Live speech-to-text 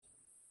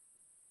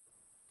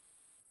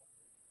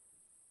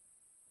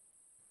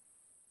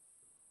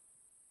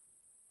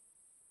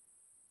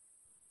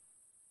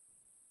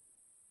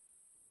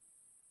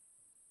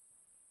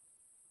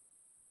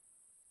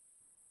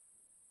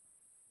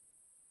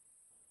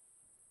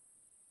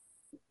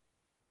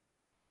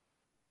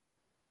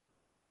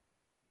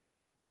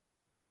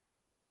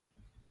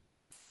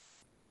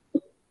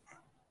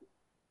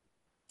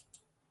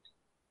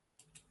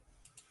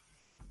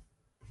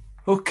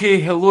Okay,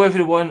 hello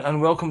everyone,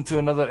 and welcome to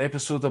another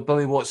episode of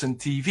Billy Watson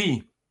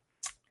TV.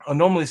 I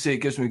normally say it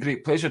gives me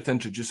great pleasure to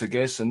introduce a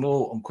guest, and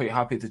no, I'm quite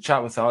happy to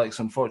chat with Alex.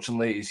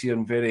 Unfortunately, he's here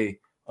in very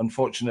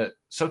unfortunate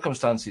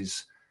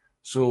circumstances.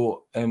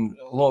 So, a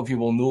lot of you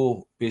will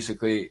know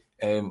basically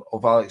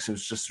of Alex,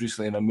 who's just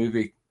recently in a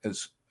movie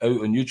that's out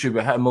on YouTube.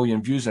 It hit 1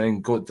 million views and then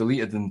got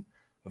deleted, and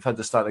we've had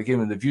to start again.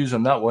 And the views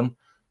on that one,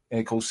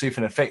 called Safe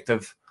and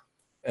Effective,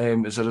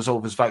 as a result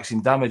of his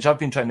vaccine damage. I've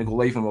been trying to go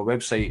live on my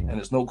website and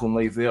it's not going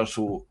live there,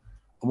 so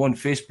I'm on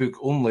Facebook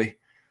only,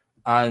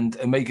 and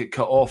it might get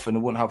cut off and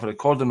I won't have a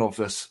recording of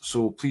this.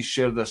 So please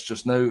share this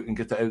just now and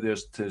get it out there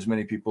to as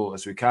many people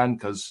as we can,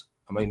 because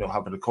I might not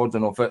have a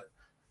recording of it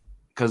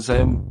because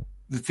the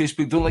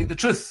Facebook don't like the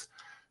truth.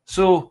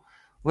 So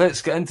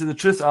let's get into the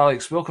truth.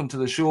 Alex, welcome to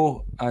the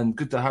show and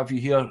good to have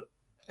you here,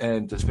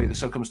 despite the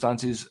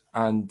circumstances.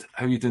 And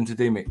how are you doing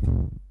today, mate?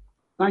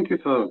 Thank you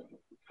for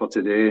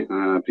today.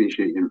 I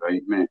appreciate you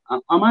inviting me.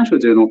 I'm actually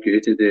doing okay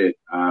today.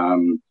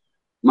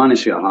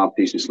 Managed to get a half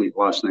decent sleep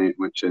last night,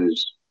 which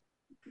is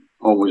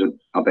always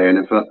a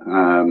benefit.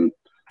 The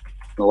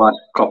last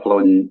couple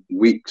of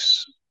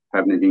weeks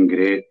haven't been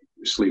great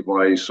sleep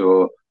wise,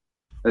 so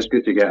it's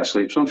good to get a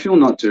sleep. So I'm feeling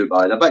not too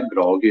bad. A bit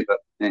groggy, but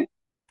I'm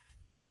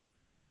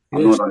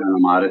Yes, not running a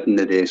marathon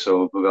today,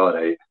 so we'll be all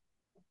right.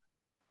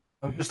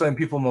 I'm just letting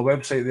people on my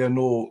website there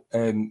know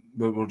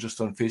we're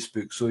just on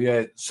Facebook. So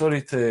yeah,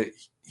 sorry to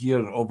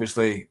hear.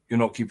 Obviously, you're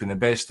not keeping the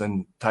best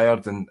and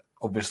tired, and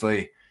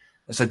obviously,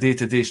 it's a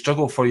day-to-day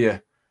struggle for you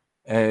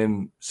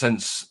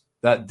since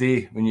that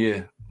day when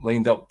you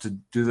lined up to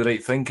do the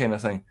right thing, kind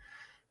of thing.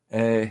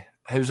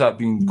 How's that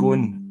been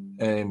going?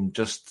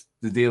 Just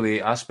the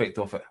daily aspect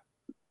of it.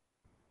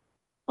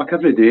 Like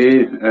every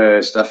day,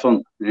 it's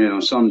different.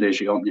 Some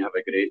days you go up and you have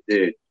a great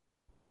day,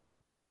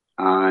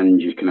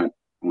 and you kind of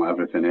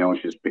everything else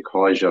is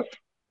because you've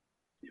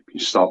been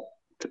stuck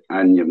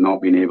and you've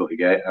not been able to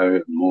get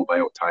out,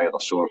 mobile, tired,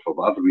 or sore for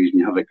whatever reason.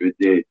 You have a good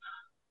day.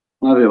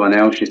 Everyone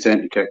else, you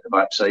tend to kick the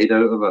backside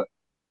out of it,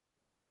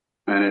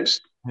 and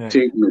it's Yeah,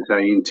 taking the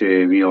time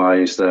to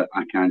realise that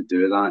I can't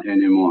do that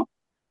anymore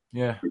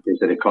yeah, because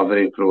the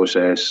recovery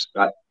process.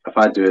 That if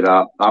I do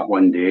that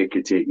 1 day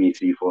could take me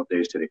 3, 4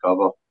 days to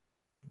recover,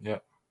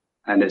 yeah.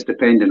 and it's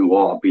depending on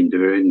what I've been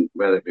doing,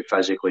 whether it be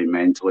physically,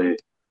 mentally.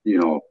 You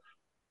know,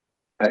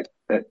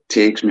 it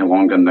takes me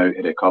longer now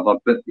to recover.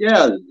 But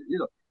yeah,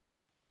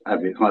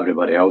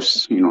 everybody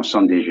else,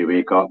 some days you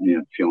wake up and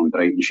you're feeling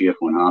bright and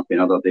cheerful and happy,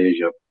 and other days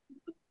you're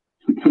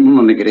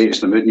in the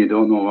greatest of mood and you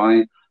don't know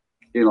why.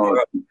 You know,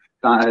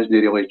 that hasn't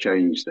really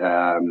changed. If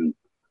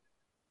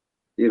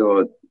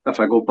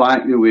I go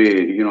back the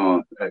way,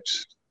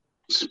 it's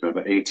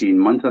about 18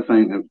 months, I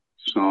think.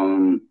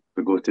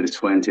 We go to the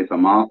 20th of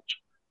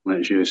March,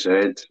 as you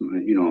said,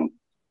 and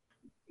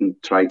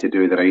try to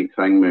do the right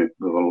thing. We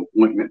were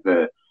looking at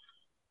the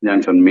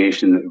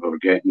information that we were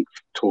getting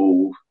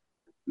told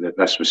that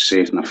this was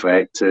safe and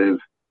effective.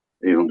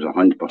 It was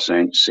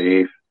 100%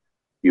 safe.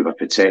 You were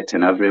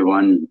protecting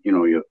everyone.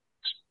 You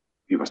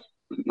were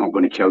not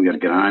going to kill your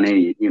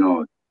granny. We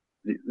know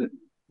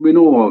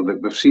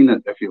that we've seen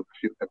it.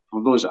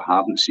 For those that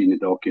haven't seen the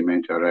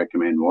documentary, I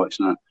recommend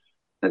watching it.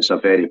 It's a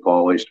very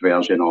polished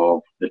version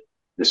of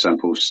the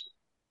simple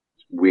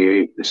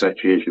way the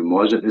situation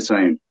was at the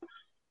time.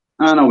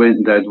 And I went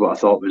and did what I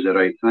thought was the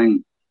right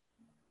thing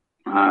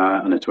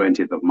on the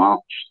 20th of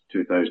March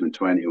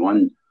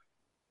 2021.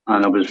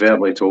 And I was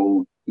verbally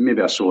told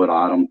maybe a sore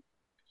arm,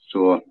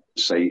 sore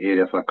site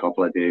area for a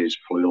couple of days,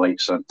 flu-like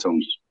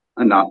symptoms,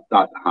 and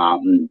that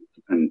happened.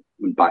 And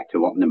went back to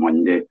work on the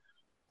Monday.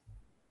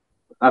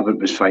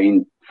 Everything was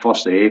fine.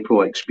 1st of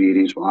April, I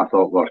experienced what I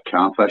thought were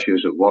calf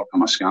issues at work.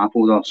 I'm a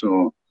scaffolder,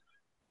 so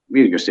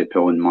we're used to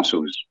pulling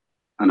muscles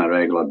on a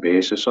regular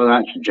basis. So I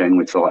actually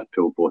genuinely thought I'd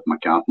pulled both my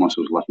calf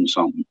muscles lifting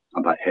something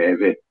a bit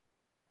heavy.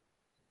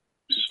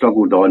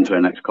 Struggled on for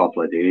the next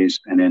couple of days,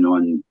 and then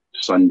on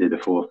Sunday, the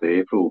 4th of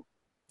April,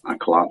 I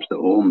collapsed at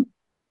home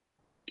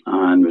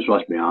and was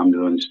rushed by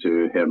ambulance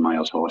to Hare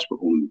Myers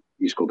Hospital in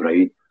East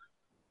Kilbride.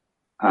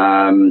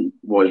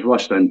 Was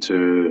rushed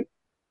into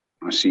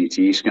a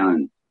CT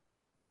scan.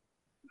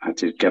 I had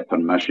to get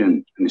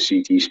permission, and the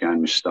CT scan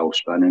was still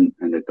spinning,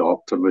 and the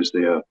doctor was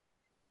there.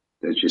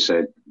 And she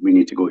said, "We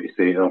need to go to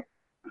theatre.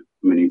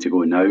 We need to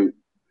go now."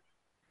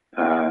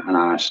 And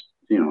I asked,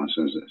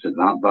 is it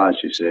that bad?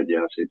 She said,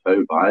 "Yeah." I said,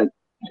 "How bad?"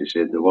 She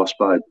said, "The worst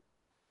bad."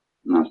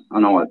 And I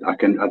know I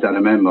don't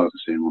remember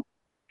saying, "Well,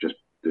 just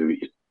do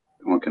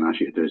what can I ask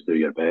you to do is do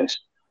your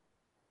best."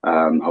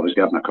 I was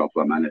given a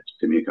couple of minutes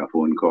to make a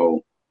phone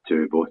call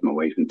to both my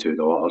wife and two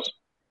daughters,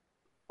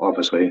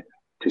 obviously,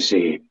 to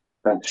say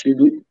that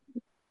cheerio,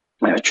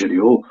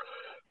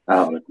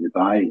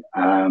 goodbye,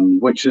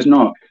 which is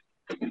not.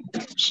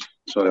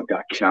 So I've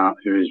got a cat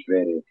who is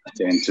very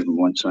attentive and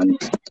wants in.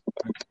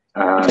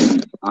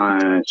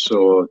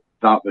 So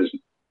that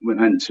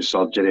went into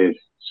surgery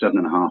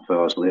 7.5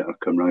 hours later,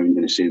 come round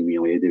and the same wee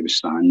lady was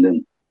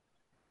standing,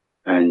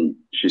 and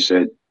she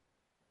said,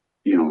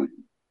 you know,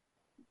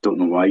 "Don't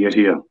know why you're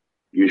here.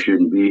 You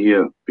shouldn't be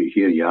here, but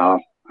here you are."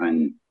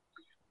 And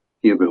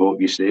here we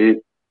hope you stay.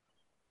 Do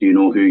you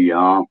know who you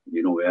are? Do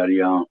you know where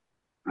you are?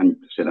 And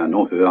I said, I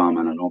know who I am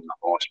and I know I'm in the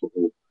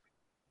hospital.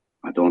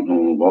 I don't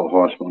know what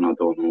hospital and I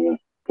don't know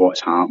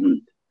what's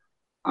happened.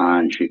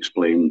 And she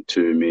explained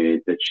to me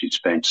that she'd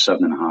spent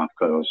 7.5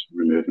 hours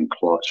removing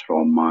clots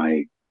from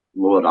my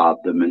lower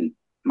abdomen,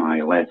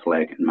 my left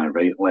leg and my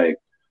right leg.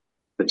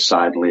 That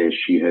sadly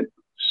she had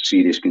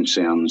serious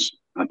concerns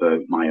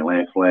about my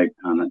left leg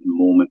and at the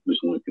moment was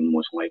looking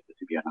most likely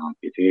to be an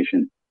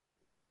amputation.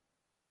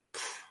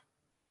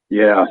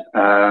 Yeah,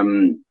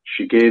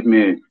 she gave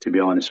me, to be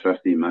honest,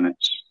 15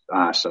 minutes.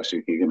 I asked her,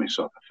 she gave me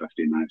sort of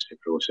 15 minutes to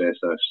process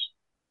this.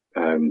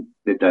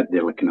 They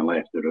kind of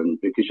left the room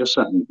because you're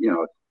sitting,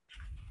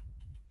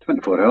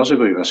 24 hours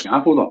ago you were a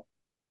scaffolder.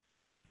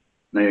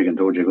 Now you're getting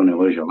told you're going to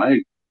lose your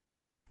leg,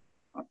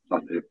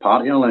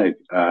 part of your leg.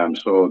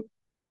 So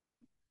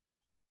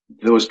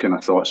those kind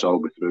of thoughts all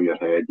go through your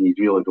head, and you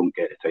really don't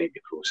get the time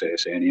to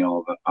process any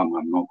of it. I'm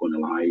not going to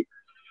lie.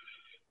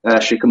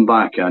 She come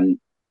back in,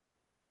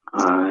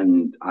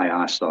 and I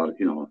asked her,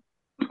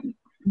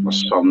 for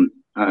some,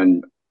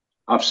 and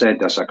I've said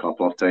this a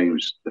couple of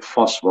times. The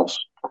first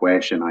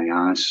question I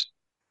asked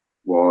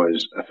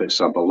was if it's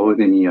a below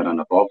the knee or an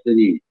above the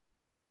knee.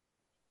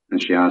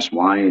 And she asked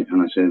why,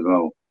 and I said,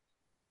 well,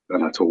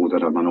 and I told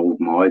her I'm an old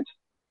mod.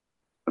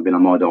 I've been a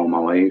mod all my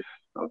life.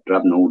 I've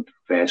driven old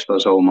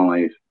Vespas all my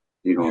life.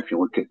 If you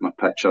look at my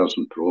pictures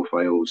and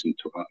profiles and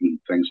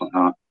things like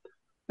that,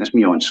 it's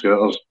me on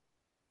scooters.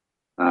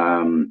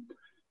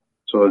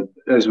 So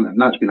that's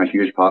been a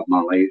huge part of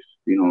my life.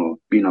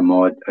 Being a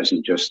mod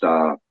isn't just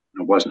it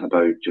wasn't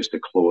about just the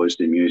clothes,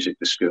 the music,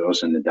 the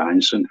scooters and the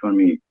dancing for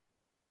me.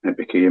 It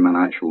became an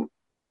actual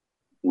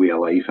way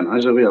of life, and it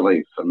is a way of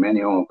life for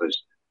many of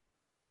us.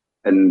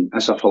 And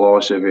it's a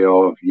philosophy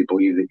of you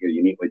believe that you're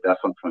uniquely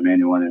different from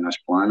anyone on this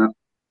planet,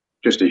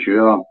 just as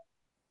you are.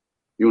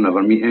 You'll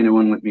never meet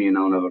anyone like me, and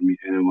I'll never meet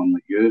anyone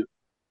like you.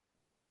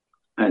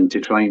 And to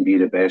try and be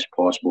the best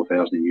possible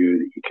version of you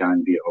that you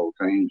can be at all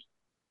times.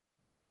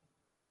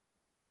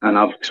 And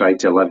I've tried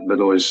to live by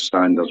those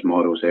standards,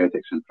 morals,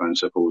 ethics, and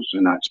principles,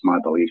 and that's my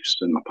beliefs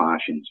and my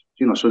passions.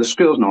 So the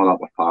school's and all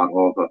that were part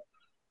of it.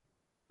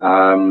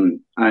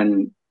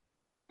 And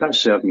that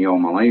served me all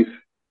my life.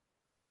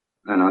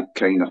 And I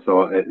kind of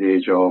thought at the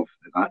age of,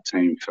 at that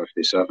time,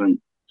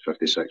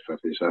 56,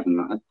 57,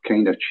 I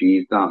kind of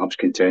achieved that. I was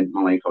content in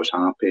my life. I was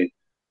happy.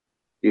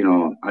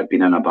 I'd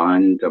been in a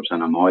band. I was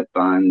in a mod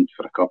band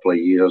for a couple of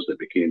years that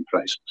became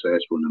pretty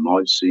successful in the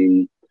mod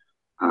scene.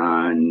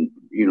 And,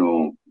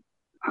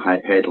 I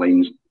had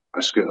headlines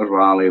a scooter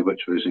rally,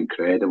 which was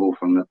incredible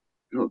from the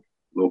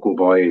local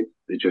boy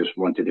that just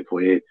wanted to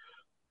play. I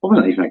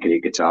wasn't even a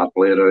great guitar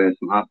player or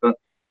anything like that, but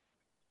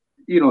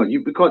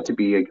you've got to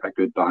be a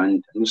good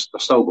band, and they're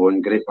still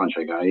going, great bunch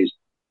of guys.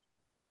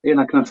 And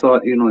I kind of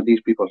thought,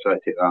 these people try to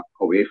take that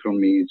away from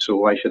me, so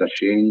why should I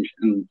change?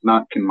 And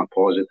that can my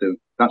positive,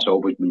 that's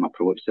always been my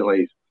approach to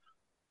life.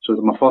 So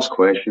my first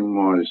question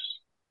was,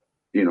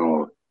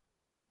 will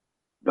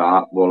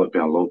it be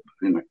a loop?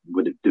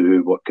 Would it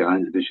do? What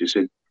can it do? She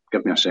said,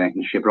 give me a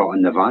second. She brought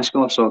in the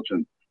vascular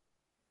surgeon,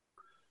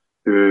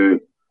 who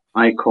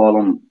I call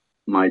him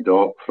my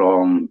doc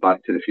from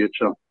Back to the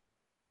Future,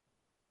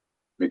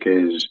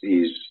 because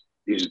he's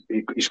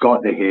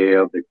got the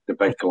hair, the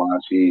big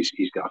glasses,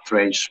 he's got a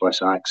French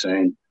Swiss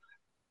accent,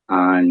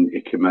 and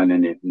he came in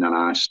and then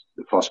asked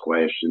the first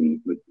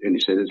question, and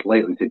he said it's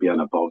likely to be an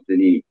above the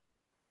knee,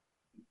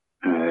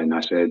 and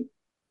I said,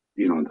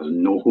 there's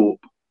no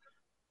hope,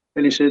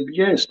 and he said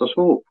yes, there's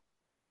hope,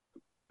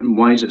 and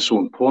why is it so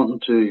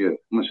important to you?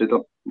 And I said,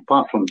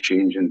 apart from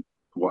changing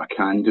what I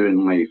can do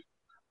in life,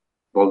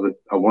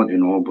 I want to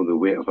know will the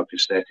weight of a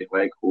prosthetic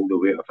leg hold the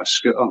weight of a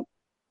scooter.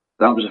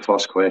 That was the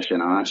first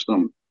question I asked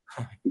him.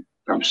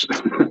 So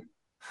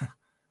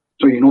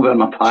where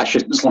my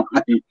passions lie.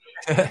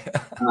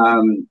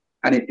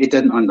 And he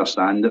didn't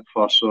understand it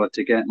first, so I had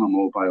to get my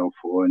mobile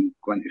phone,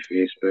 go into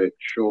Facebook,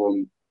 show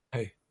him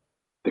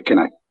the kind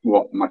of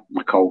what my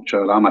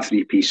culture. I'm a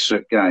three-piece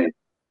suit guy.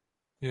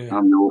 Yeah.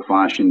 I'm the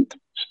old-fashioned.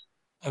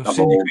 I've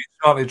seen you quite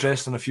smartly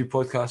dressed in a few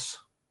podcasts.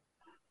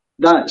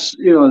 That's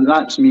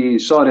me.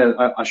 Sorry,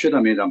 I should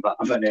have made a bit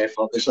of an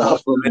effort this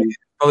afternoon.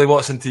 Billy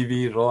Watson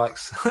TV,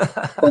 relax.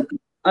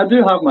 I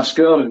do have my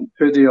scooter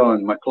hoodie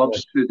on, my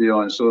club's hoodie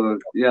on, so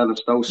yeah, they're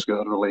still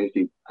scooter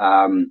related.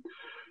 And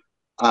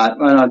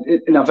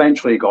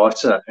eventually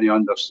got it, and he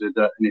understood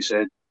it, and he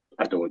said,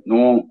 I don't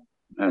know.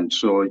 And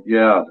so,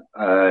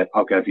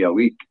 I'll give you a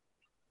week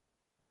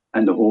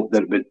in the hope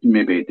that it would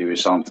maybe do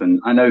something.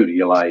 I now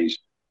realise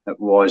it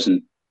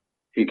wasn't,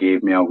 he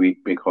gave me a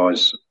week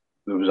because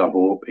there was a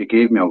hope. He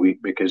gave me a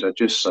week because I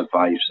just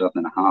survived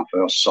 7.5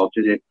 hours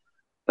surgery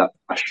that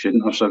I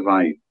shouldn't have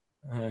survived.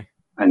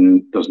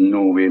 And there's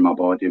no way my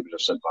body would have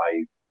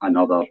survived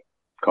another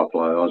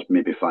couple of hours,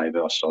 maybe 5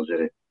 hours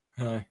surgery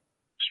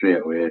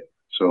straight away.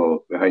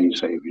 So with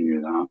hindsight, we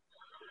knew that.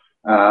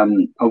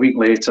 A week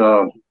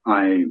later,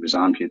 I was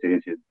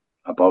amputated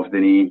above the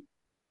knee.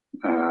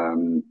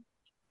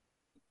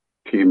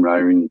 Came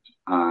round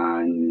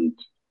and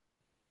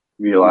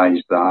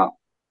realised that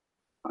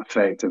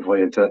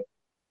effectively that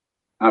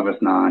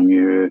everything I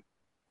knew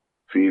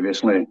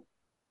previously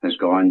has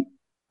gone,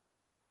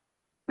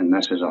 and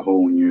this is a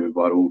whole new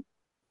world.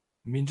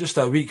 I mean, just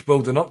that week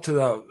building up to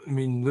that. I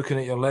mean, looking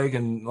at your leg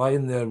and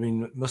lying there. I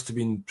mean, it must have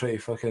been pretty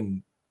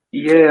fucking.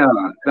 Yeah,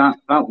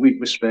 that week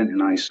was spent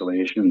in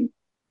isolation,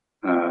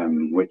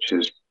 which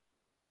has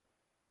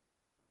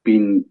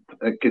been,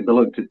 it could be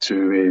looked at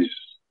two ways.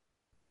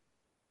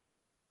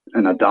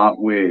 In a dark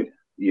way,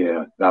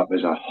 yeah, that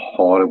was a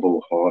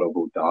horrible,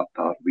 horrible, dark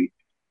week.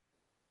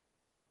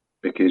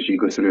 Because you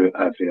go through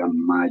every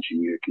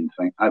imagine you can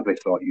think, every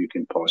thought you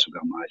can possibly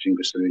imagine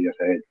goes through your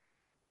head.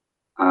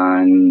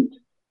 And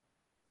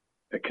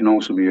it can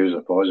also be used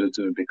as a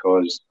positive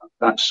because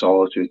that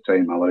solitude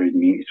time allowed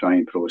me to try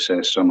and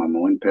process some of my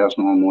own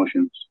personal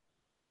emotions.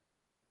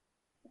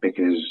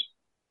 Because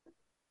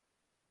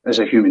as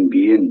a human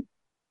being,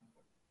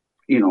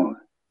 you know,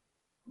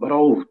 we're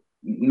all,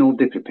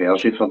 nobody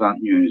prepares you for that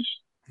news,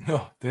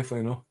 No,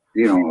 definitely no.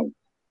 you know,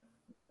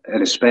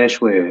 and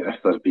especially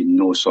if there's been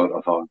no sort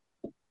of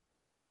a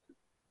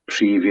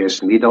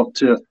previous lead up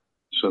to it.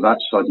 So that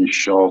sudden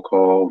shock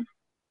of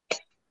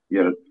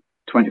you're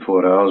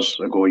 24 hours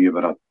ago, you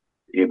were a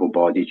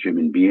able-bodied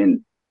human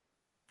being.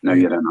 Now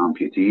Yeah. you're an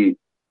amputee.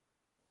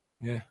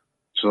 Yeah.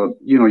 So,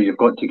 you know, you've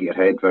got to get your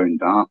head around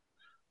that.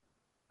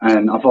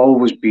 And I've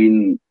always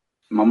been,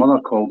 my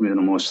mother called me the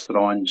most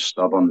thrawn,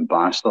 stubborn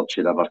bastard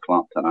she'd ever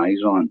clapped her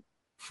eyes on.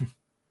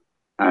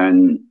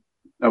 And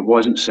it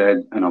wasn't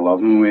said in a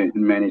loving way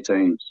many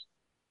times.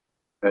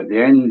 At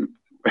the end,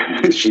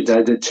 she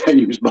did at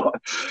times, but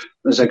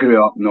as I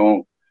grew up,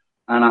 no.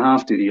 And I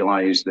have to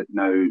realise that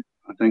now,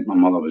 I think my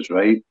mother was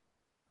right.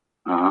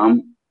 I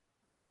am.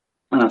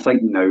 And I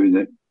think now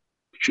that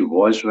she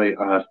was right,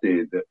 I have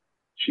to, that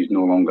she's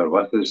no longer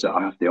with us, that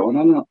I have to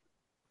honour that.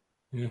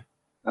 Yeah.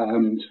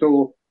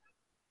 So,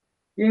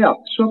 yeah,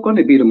 so I'm going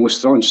to be the most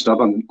strong,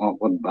 stubborn,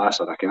 awkward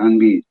bastard I can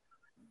be.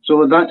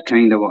 So that's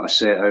kind of what I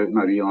set out, and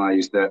I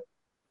realised that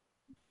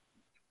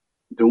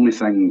the only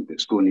thing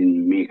that's going to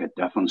make a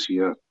difference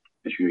here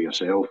is you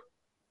yourself.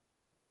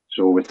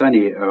 So within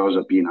 8 hours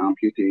of being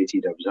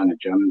amputated, I was in a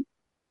gym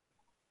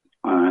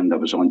and I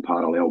was on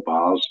parallel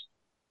bars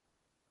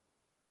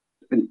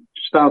and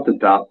started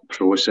that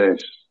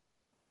process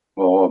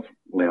of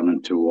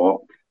learning to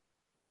walk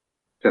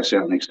to a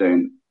certain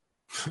extent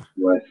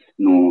with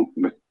no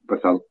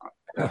with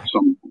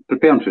some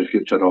preparing for the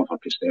future of a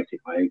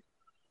prosthetic leg.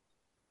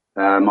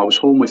 I was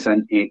home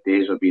within 8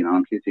 days of being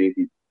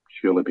amputated,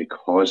 purely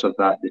because of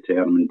that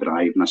determined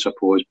drive, and I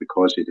suppose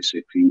because of the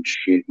supreme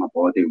shape my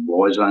body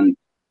was in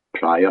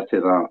prior to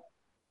that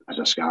as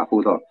a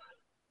scaffolder.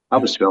 I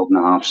was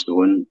 12.5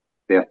 stone,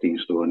 13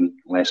 stone,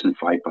 less than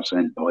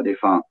 5% body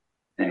fat.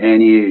 At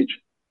any age,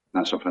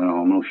 that's a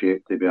phenomenal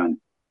shape to be in.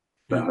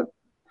 But at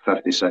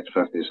 56,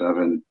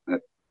 57,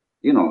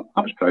 you know,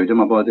 I was proud of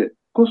my body. Of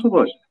course I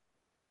was.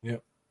 Yeah.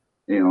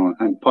 You know,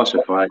 and plus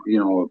the fact, you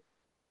know,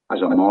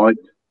 as a mod,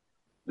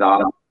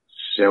 that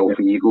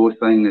self-ego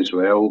thing as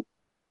well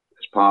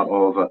is part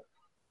of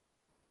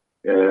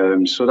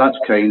it. So that's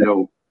kind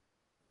of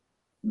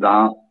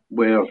that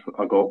where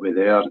I got with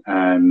there.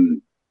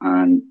 And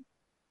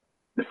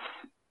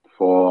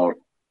for,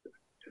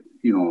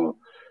 you know,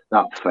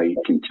 that fight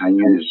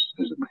continues.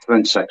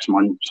 Within 6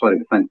 months, sorry,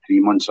 within 3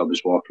 months, I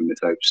was walking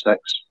without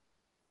sticks.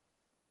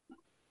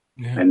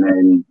 Yeah. And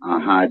then I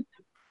had.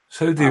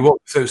 So how do you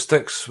walk without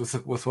sticks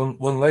with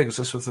one leg? Is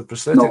this with a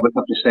prosthetic? No, with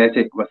a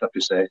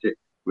prosthetic,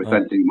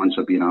 within 3 months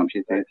of being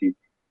amputated.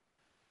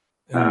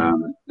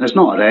 It's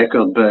not a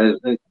record, but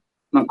it's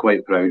not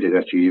quite proud of the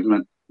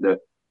achievement. That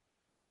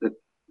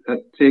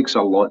it takes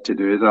a lot to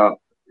do that,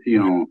 you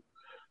know.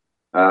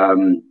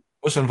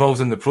 What's involved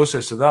in the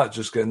process of that?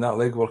 Just getting that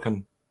leg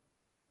working?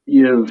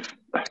 You've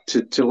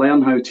to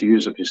learn how to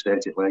use a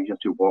prosthetic leg, you have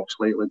to walk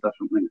slightly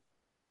differently.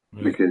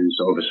 Right. Because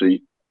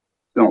obviously,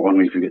 not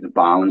only if you get the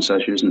balance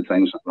issues and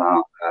things like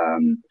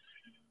that,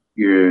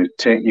 you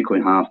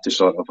technically have to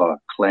sort of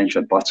clench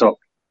your butt up,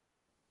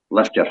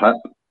 lift your hip,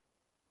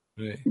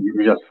 right.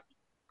 Use your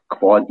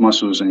quad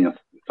muscles and your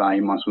thigh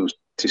muscles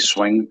to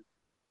swing,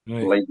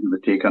 right, like you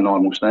would take a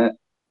normal step.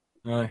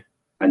 Right.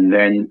 And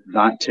then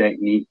that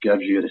technique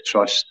gives you the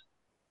trust,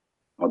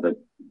 or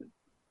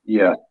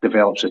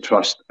develops the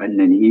trust in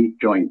the knee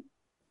joint.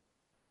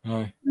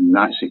 Right. And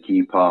that's the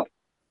key part,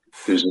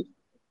 because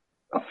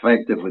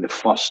effectively the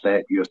first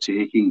step you're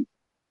taking,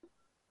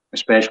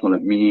 especially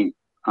like me,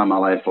 I'm a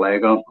left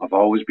legger. I've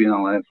always been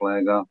a left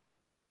legger.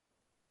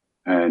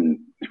 And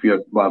if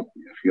you're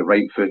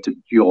right-footed,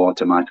 you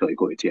automatically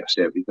go to take a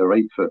step with the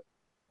right foot.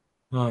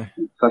 Right.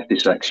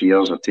 56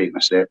 years of taking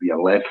a step with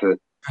your left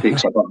foot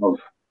takes a bit of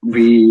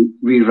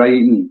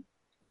rewriting.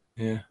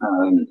 Yeah.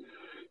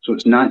 So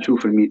it's natural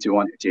for me to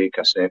want to take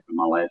a step with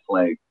my left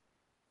leg.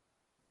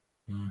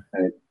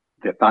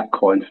 That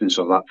confidence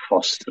of that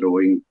first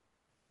throwing,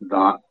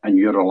 and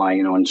you're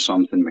relying on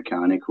something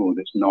mechanical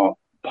that's not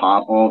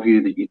part of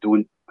you, that you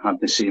don't have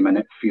the same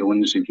innate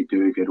feelings that you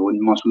do of your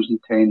own muscles and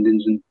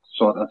tendons and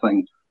sort of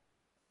thing.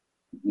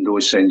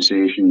 Those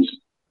sensations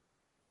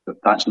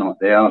that's not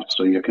there.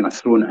 So you're kind of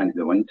throwing it into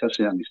the wind to a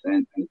certain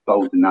extent and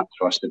building that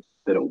trust that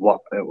it'll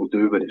work, it will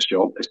do what its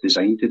job it's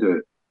designed to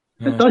do.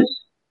 It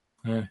does.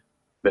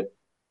 But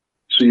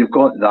so you've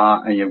got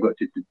that, and you've got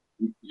to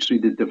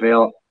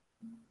develop,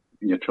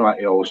 and you try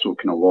to also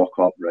kind of walk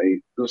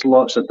upright. There's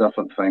lots of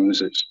different things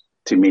that's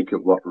to make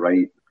it work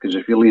right. Because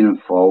if you're leaning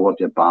forward,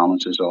 your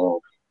balance is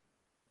off,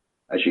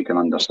 as you can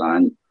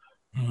understand.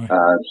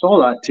 So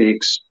all that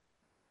takes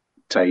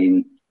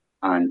time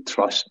and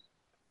trust,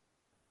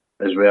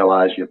 as well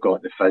as you've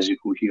got the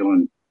physical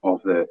healing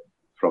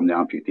from the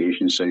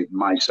amputation side.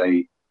 My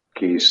side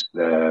case,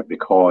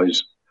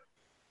 because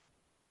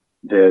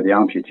the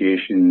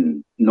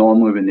amputation,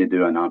 normally when they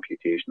do an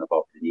amputation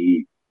above the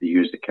knee, they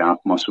use the calf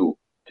muscle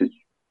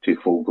to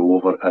fold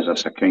over as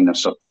a kind of,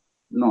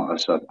 not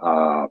as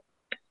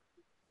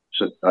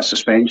a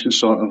suspension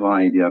sort of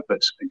idea,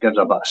 but it gives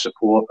a bit of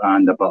support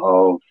and a bit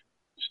of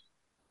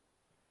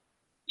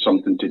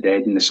something to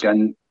deaden the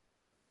skin.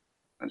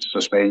 It's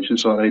suspension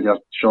sort of idea,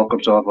 shock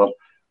absorber.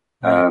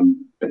 But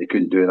they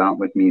couldn't do that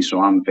with me,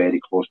 so I'm very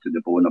close to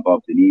the bone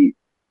above the knee.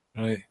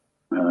 Right.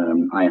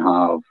 I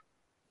have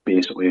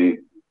basically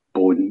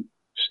bone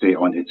straight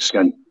onto the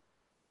skin.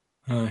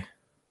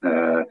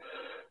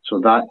 So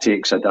that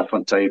takes a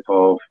different type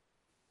of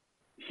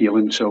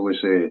healing, shall we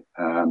say.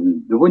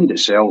 The wound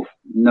itself,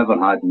 never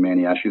had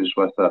many issues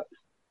with it,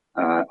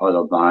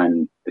 other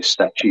than the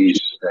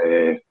stitches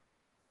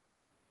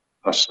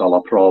are still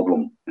a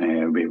problem.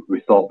 We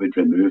thought we'd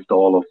removed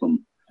all of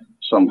them.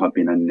 Some have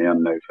been in there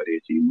now for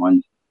 18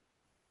 months.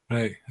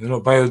 Right. They're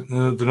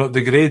not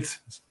degrade?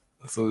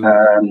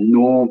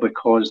 No,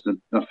 because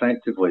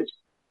effectively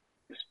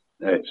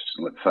it's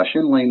like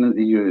fishing line that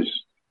they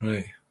use.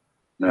 Right.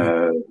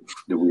 The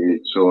way,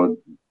 so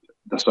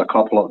there's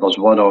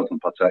one of them in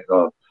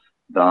particular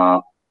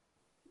that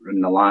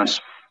in the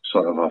last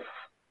sort of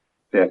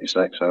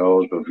 36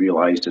 hours we've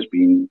realised has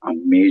been a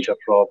major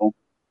problem.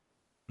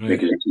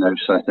 Because it's now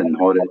sitting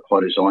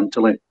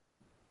horizontally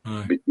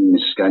between the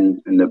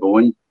skin and the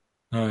bone,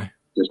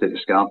 just at the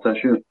scar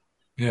tissue.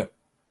 Yeah.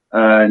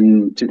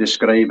 And to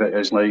describe it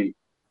is like,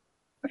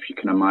 if you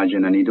can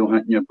imagine a needle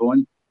hitting your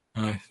bone.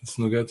 It's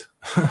no good.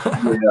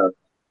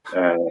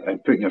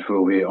 And putting your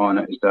full weight on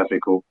it is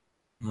difficult.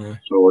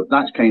 So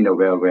that's kind of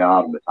where we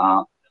are with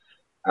that.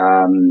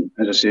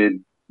 As I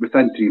said,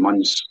 within 3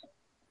 months, I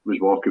was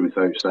walking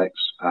without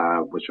sticks,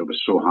 which I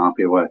was so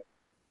happy with.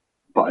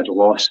 But I'd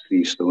lost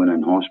 3 stone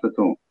in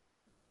hospital.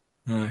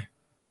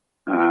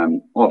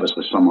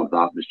 Obviously, some of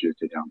that was due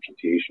to the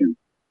amputation.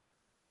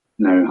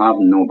 Now,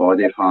 having no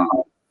body fat,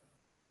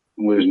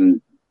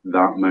 losing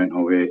that amount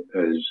of weight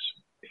is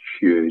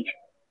huge.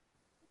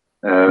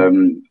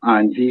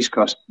 And these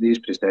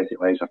prosthetic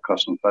legs are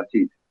custom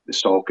fitted. The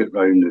socket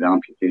round the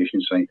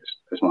amputation site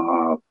is like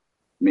a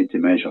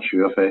made-to-measure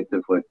shoe,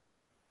 effectively.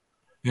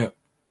 Yeah.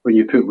 When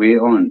you put weight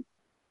on,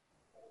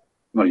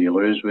 or you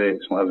lose weight,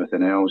 it's like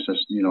everything else.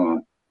 It's,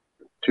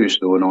 2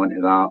 stone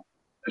onto that.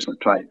 It's like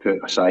trying to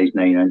put a size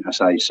 9 into a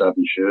size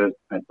 7 shoe.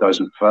 It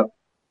doesn't fit.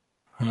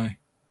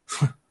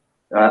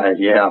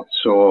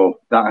 So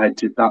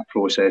that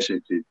process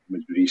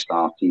was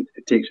restarted.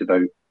 It takes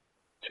about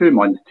 2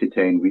 months to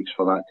 10 weeks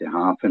for that to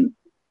happen.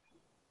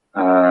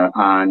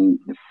 And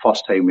the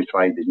first time we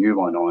tried the new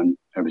one on,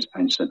 it was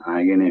instant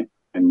agony,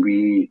 and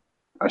we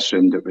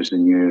assumed it was the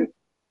new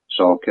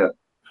socket.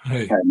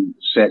 And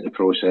set the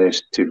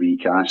process to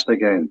recast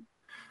again.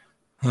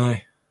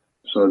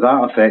 So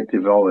that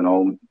effective, all in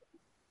all,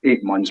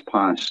 8 months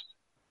passed,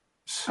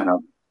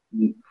 and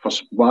for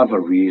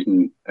whatever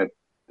reason,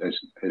 it's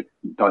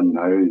done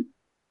now.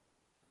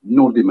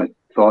 Nobody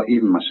thought,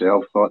 even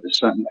myself, thought that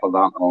sitting for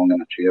that long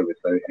in a chair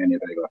without any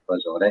regular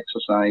physical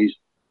exercise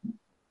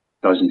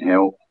doesn't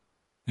help.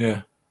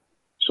 Yeah.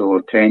 So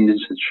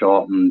tendons had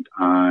shortened,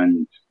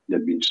 and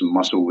there'd been some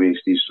muscle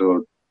wastage.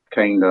 So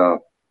kind of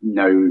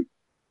now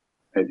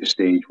at the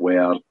stage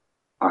where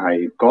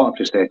I got a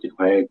prosthetic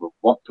leg, we've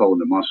worked all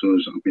the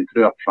muscles. I've been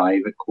through a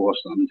private course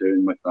that I'm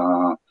doing with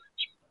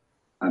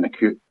an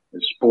acute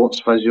sports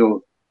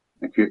physio,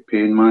 acute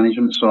pain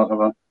management sort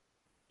of a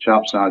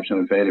chap's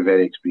actually very,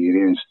 very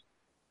experienced.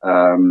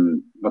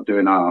 We're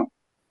doing a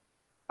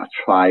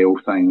trial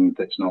thing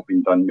that's not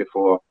been done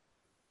before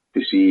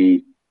to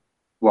see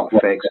what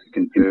effects it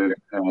can do.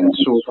 And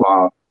so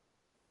far,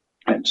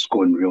 it's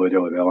going really,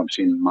 really well. I'm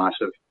seeing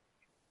massive,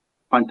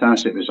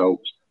 fantastic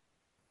results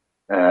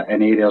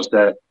in areas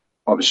that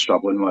I was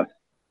struggling with.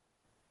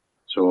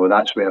 So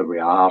that's where we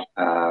are.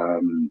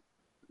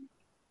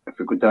 If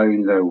we go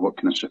down the what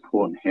kind of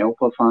support and help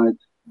I've had,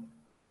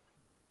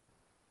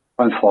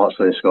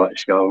 unfortunately the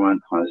Scottish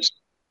Government has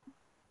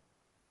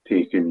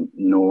taken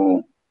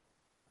no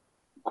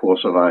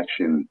course of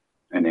action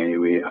in any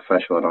way,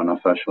 official or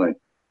unofficially.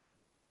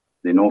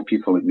 They know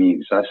people like me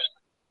exist,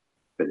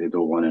 but they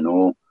don't want to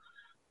know.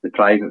 The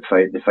fight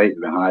that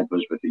we had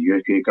was with the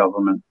UK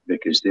government,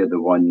 because they're the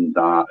one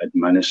that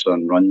administer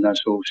and run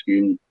this whole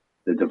scheme.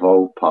 The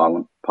devolved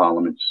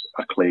parliaments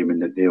are claiming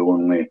that they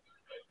only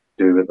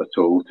do what they're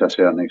told to a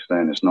certain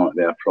extent. It's not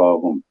their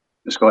problem.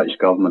 The Scottish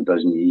Government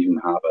doesn't even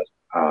have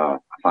a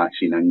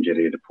vaccine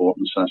injury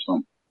reporting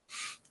system.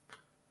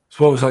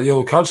 So what was that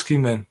yellow card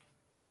scheme then?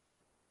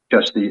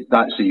 That's the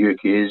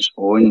UK's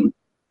own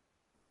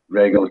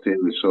regulatory.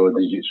 So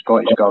the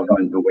Scottish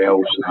Government, the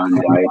Welsh and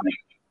the Irish,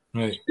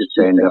 right, to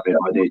send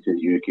everybody to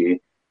the UK.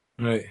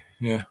 Right,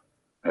 yeah.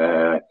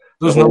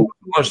 Those numbers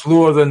are much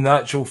lower than the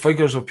actual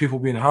figures of people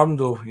being harmed,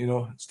 though. You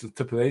know, it's the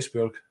tip of the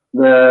iceberg.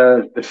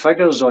 The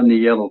figures on the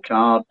yellow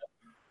card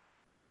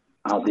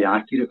are the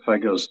accurate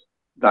figures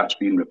that's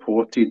been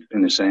reported,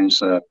 in the sense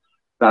that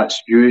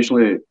that's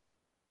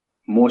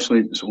mostly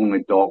it's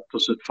only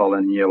doctors that fill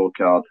in the yellow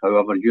card.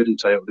 However, you're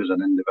entitled as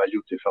an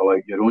individual to fill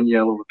out your own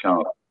yellow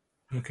card.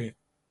 Okay.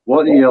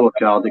 What the yellow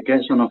card, it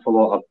gets an awful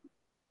lot of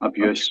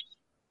abuse,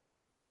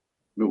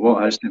 but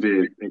what has to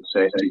be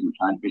accepted and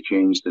can't be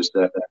changed is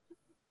that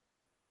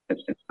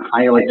it's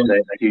highly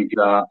accepted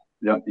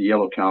that the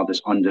yellow card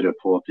is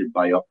underreported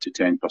by up to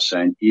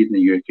 10%. Even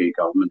the UK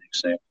government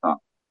accepts that.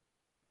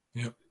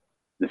 Yep.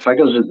 The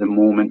figures at the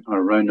moment are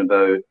around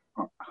about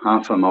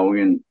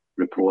 500,000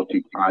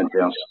 reported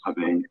adverse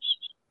events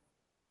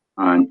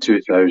and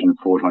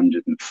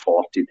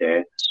 2,440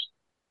 deaths.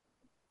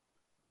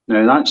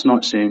 Now, that's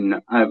not saying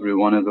that every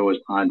one of those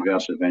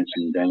adverse events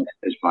and deaths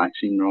is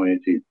vaccine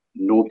related.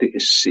 Nobody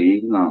is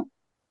saying that.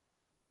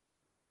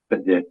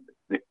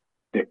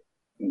 But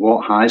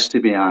what has to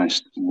be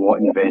asked,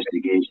 what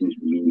investigations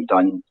being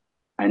done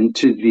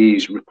into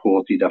these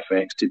reported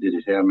effects to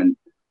determine,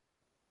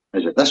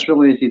 is it this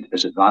related,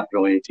 is it that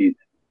related?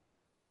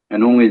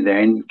 And only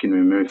then can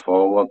we move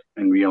forward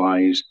and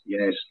realise,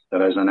 yes,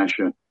 there is an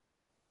issue.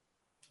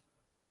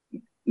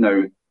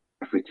 Now,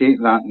 if we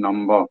take that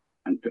number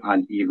and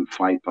add even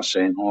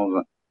 5% of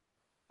it,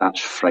 that's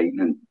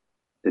frightening.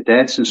 The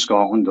deaths in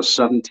Scotland, there's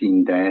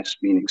 17 deaths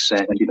being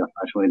accepted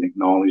officially and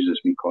acknowledged as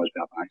being caused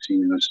by a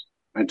vaccine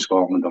in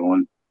Scotland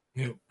alone.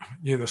 Yeah,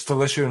 they're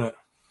still issuing it.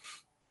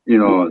 You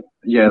know,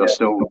 yeah, they're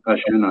still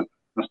issuing it.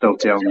 They're still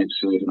telling you it's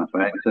safe and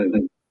effective.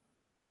 And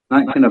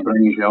that kind of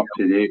brings you up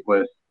to date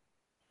with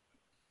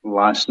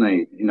last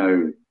night. You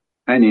know,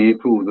 in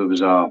April, there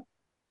was a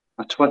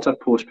Twitter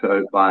post put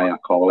out by a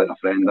colleague, a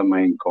friend of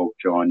mine called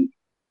John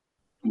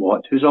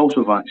Watt, who's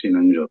also vaccine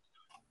injured.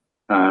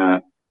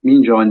 Me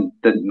and John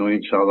didn't know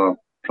each other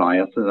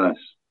prior to this,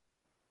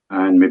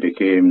 and we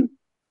became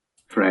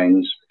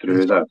friends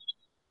through this.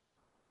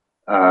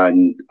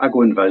 And I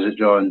go and visit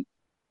John,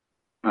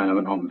 and I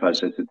went up and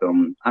visited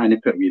him, and he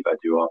put a wee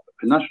video up.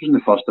 And this was on the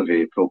 1st of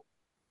April.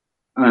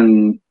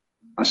 And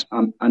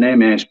an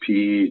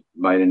MSP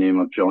by the name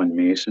of John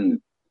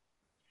Mason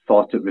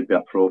thought it would be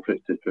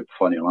appropriate to put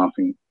funny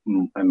laughing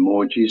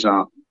emojis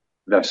at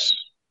this.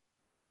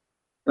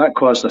 That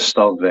caused a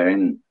stir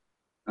then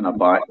and a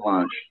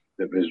backlash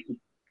that was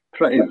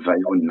pretty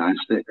vile and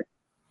nasty.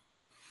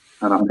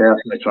 And I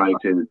personally tried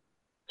to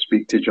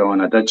speak to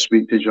John. I did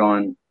speak to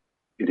John.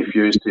 He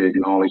refused to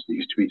acknowledge that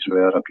his tweets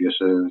were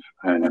abusive,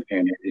 and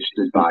he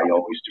stood by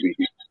all his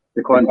tweets.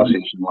 The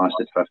conversation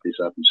lasted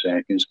 57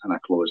 seconds, and I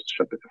closed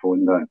to put the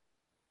phone down.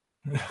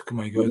 Oh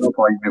my God. There's no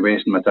point in me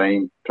wasting my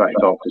time trying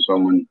to talk to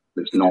someone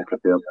that's not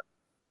prepared.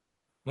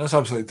 That's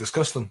absolutely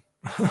disgusting.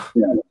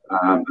 Yeah.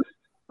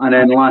 And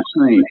then last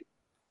night,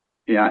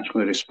 he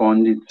actually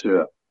responded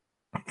to it.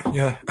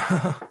 Yeah.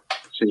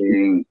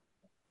 Saying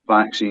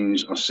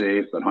vaccines are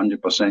safe, they're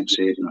 100%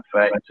 safe and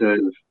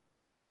effective.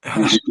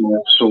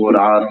 Sore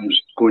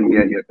arms, go and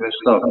get your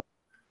booster.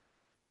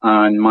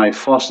 And my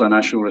first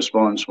initial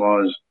response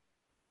was,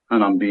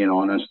 and I'm being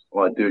honest,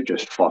 well, I do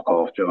just fuck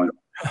off, John.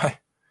 And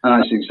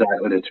that's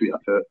exactly the tweet I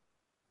put.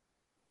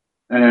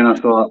 And then I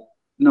thought,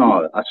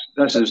 no,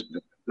 this is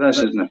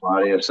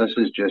nefarious. This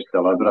is just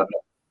deliberate.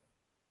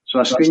 So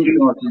I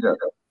screenshotted it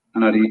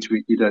and I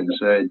retweeted it and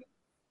said,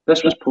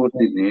 this was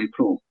posted in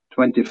April.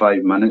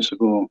 25 minutes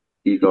ago,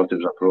 he thought it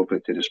was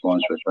appropriate to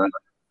respond to it.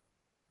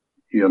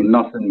 You're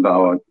nothing but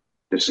a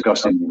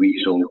disgusting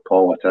weasel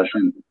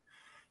politician.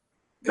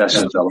 This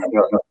is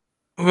deliberate.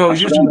 Well,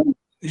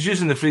 he's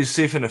using the phrase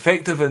safe and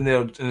effective in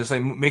there, and it's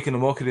like making a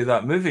mockery of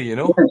that movie, you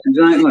know? Yes,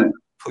 exactly.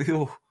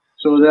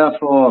 So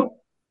therefore,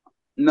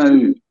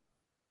 now,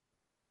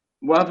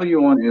 whatever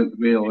you want to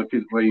look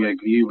at, where you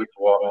agree with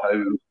what,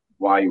 how,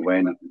 why,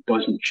 when, it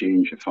doesn't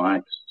change the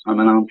facts. I'm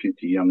an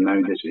amputee, I'm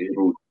now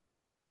disabled.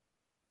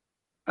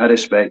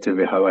 Irrespective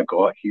of how I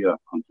got here,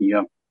 I'm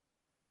here.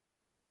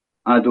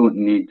 I don't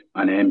need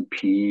an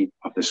MP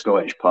of the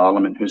Scottish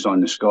Parliament who's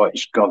on the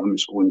Scottish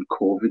Government's own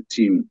COVID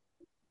team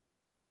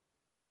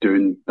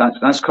doing that.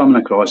 That's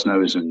coming across now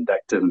as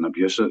vindictive and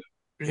abusive.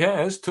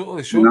 Yeah, it's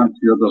totally true. And I'm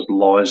sure there's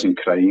laws and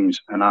crimes,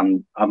 and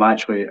I'm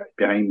actually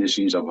behind the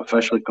scenes. I've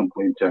officially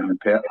complained to him,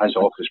 his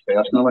office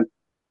personally.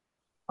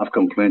 I've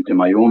complained to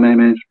my own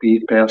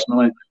MSP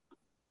personally.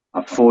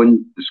 I've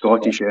phoned the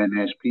Scottish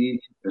NSP,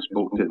 I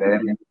spoke to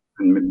them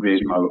and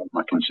raised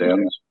my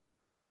concerns.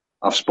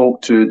 I've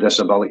spoke to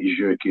Disabilities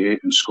UK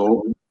and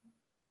Scotland.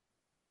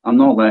 I'm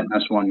not letting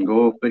this one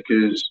go,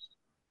 because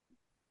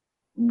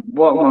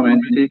what am I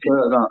meant to take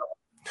out of that?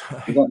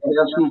 Is that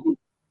personal?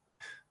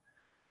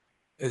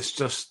 It's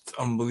just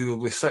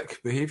unbelievably sick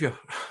behaviour.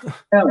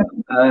 Yeah.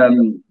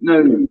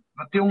 Now, we're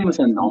dealing with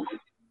enough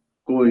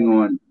going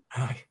on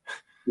Aye.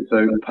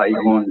 without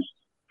pylons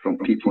from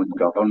people in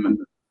government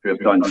who have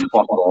done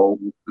fuck all,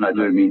 and I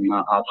do mean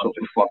that,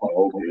 absolutely fuck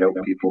all, to help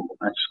people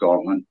in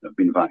Scotland that have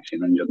been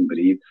vaccine injured and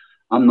bereaved.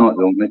 I'm not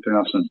the only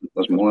person.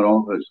 There's more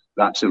of us.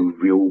 That's a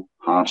real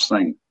harsh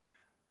thing.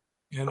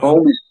 You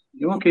know,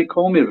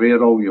 Call me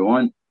rare all you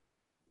want.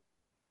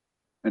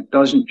 It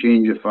doesn't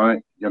change the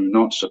fact you're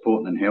not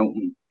supporting and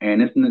helping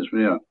anything that's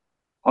rare.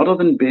 Other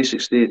than basic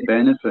state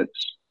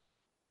benefits,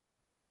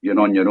 you're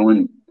on your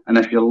own. And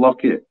if you're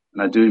lucky,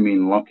 and I do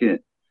mean lucky,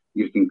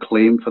 you can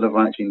claim for the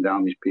vaccine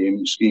damage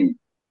payment scheme,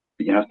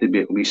 but you have to be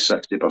at least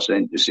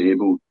 60%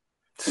 disabled.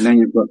 And then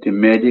you've got to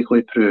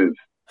medically prove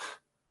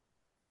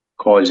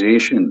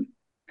causation.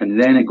 And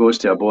then it goes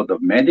to a board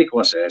of medical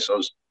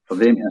assessors for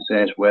them to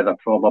assess whether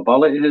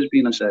probability has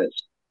been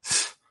assessed.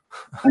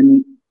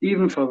 And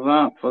even for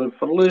that,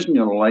 for losing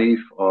your life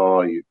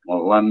or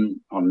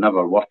limb or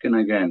never working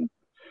again,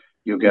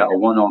 you'll get a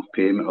one-off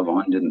payment of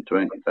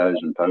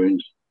 £120,000.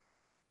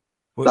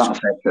 That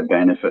affects your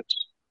benefits.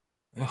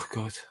 Oh,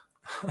 God.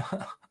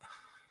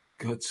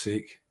 God's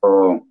sake.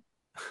 So,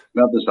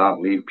 where does that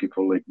leave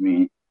people like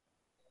me?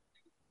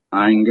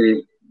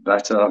 Angry,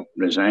 bitter,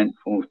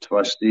 resentful,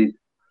 twisted,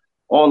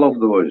 all of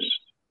those.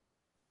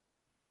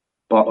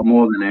 But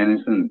more than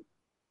anything,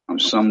 I'm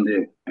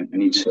somebody that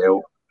needs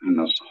help, and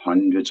there's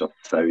hundreds of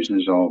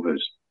thousands of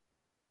us.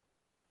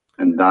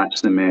 And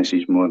that's the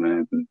message more than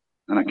anything.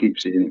 And I keep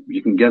saying,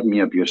 you can give me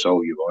abuse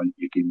all you want.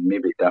 You can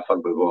maybe differ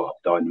with what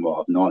I've done, what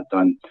I've not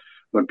done.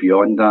 We're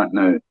beyond that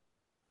now.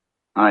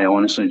 I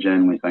honestly,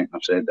 genuinely think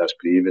I've said this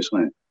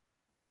previously.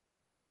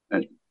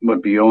 We're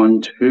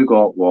beyond who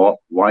got what,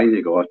 why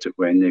they got it,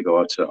 when they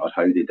got it, or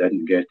how they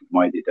didn't get it,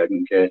 why they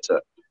didn't get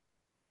it.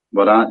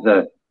 We're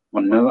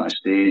now at a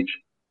stage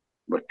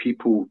where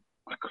people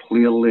are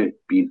clearly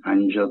being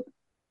injured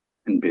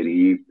and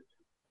bereaved.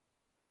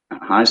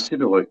 It has to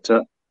be looked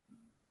at.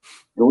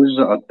 Those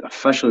that are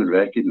officially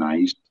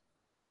recognised,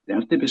 they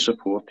have to be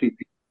supported.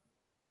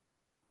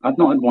 I've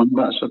not had one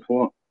bit of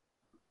support.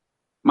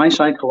 My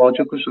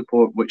psychological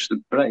support, which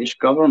the British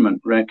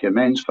government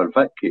recommends for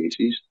VIC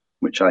cases,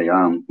 which I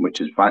am, which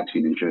is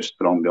vaccine-induced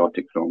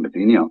thrombotic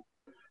thrombopenia,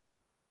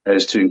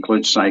 is to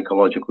include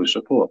psychological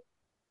support.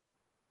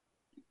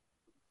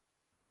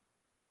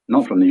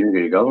 Not from the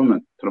UK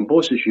government.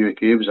 Thrombosis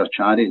UK was a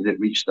charity that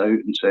reached out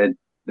and said,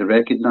 the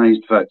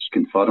recognised VICs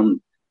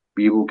confirmed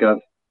we will give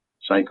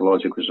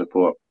psychological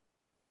support.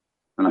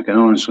 And I can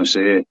honestly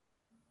say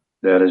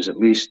there is at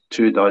least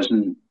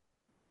 24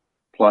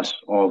 plus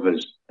of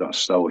us that are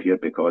still here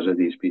because of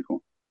these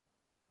people.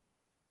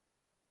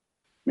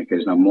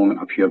 Because in a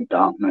moment of pure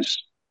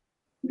darkness,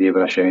 they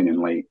were a shining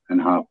light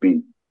and have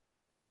been.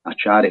 A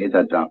charity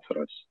did that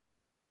for us.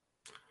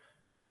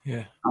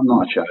 Yeah. I'm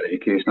not a charity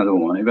case, and I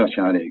don't want to be a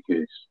charity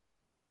case.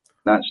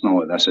 That's not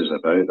what this is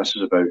about. This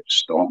is about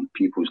stopping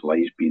people's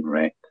lives being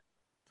wrecked.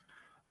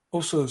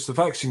 Also, it's the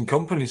vaccine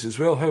companies as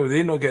well. How are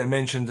they not getting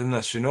mentioned in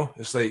this,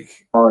 It's like...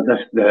 Oh,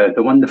 the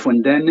wonderful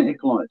indemnity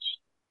clause.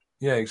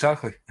 Yeah,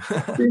 exactly.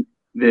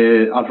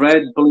 I've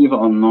read, believe it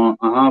or not,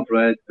 I have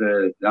read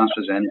the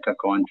AstraZeneca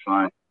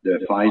contract, the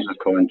Pfizer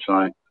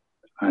contract,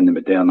 and the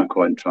Moderna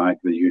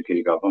contract with the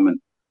UK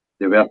government.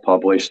 They were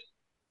published.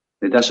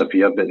 They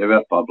disappeared, but they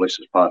were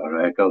published as part of the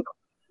record.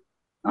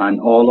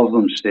 And all of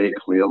them state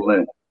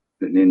clearly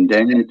that the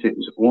indemnity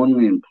is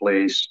only in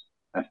place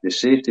if the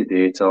safety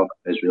data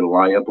is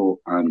reliable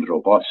and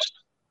robust.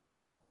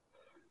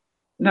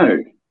 Now,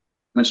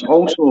 it's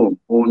also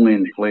only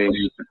in place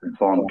if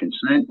informed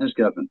consent is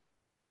given.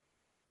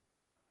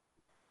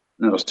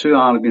 Now, there's two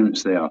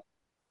arguments there.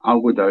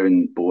 I'll go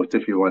down both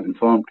if you want.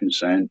 Informed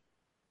consent.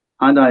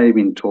 Had I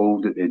been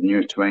told that they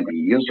knew 20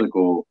 years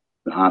ago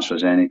that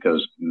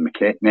AstraZeneca's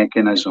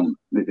mechanism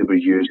that they were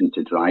using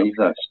to drive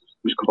this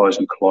was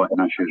causing clotting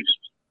issues,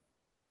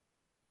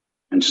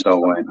 and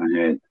still went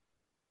ahead.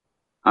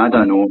 Had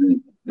I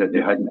known that they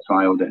hadn't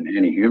trialled it in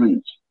any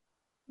humans,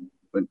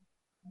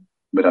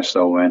 but I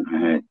still went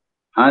ahead.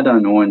 Had I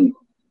known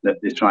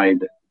that they tried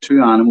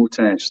 2 animal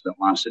tests that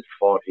lasted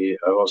 48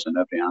 hours and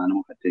every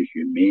animal had to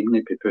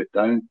humanely be put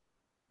down,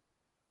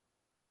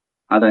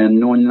 had I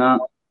known that,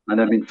 had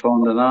I been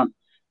informed of that,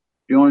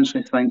 do you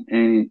honestly think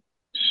any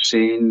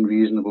sane,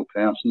 reasonable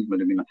person would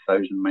have been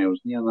 1,000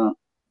 miles near that?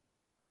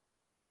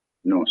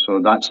 No, so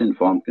that's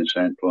informed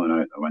consent blown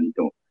out the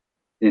window.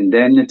 The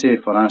indemnity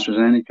for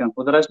AstraZeneca,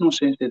 well, there is no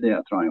safety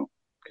data trial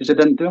because they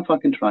didn't do a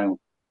fucking trial.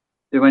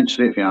 They went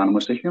straight from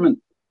animals to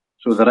human.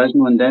 So there is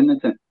no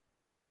indemnity.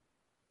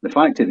 The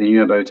fact that they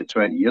knew about it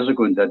 20 years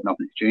ago and did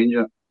nothing to change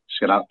it,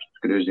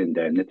 screws the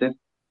indemnity.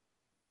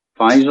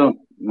 Pfizer,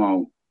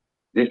 well,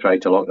 they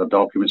tried to lock their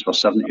documents for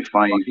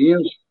 75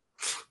 years.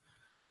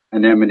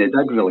 And then when they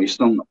did release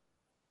them,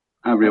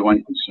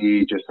 everyone could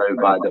see just how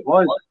bad it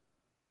was.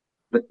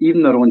 But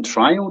even their own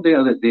trial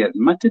data that they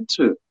admitted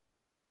to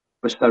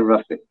was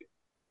horrific.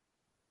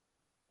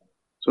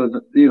 So,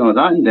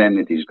 that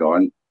indemnity's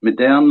gone.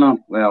 Moderna,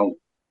 well,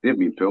 they've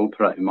been pulled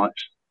pretty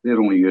much. They're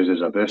only used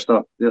as a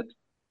booster. They're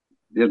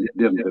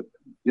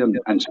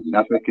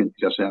insignificant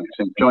to a certain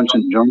extent.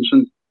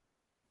 Johnson,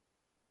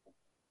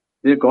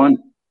 they're gone.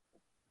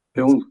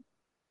 Killed.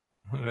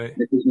 Right.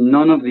 Because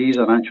none of these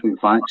are actually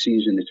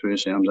vaccines in the true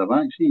terms of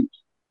vaccines.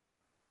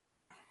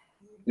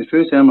 The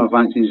true term of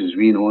vaccines as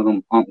we know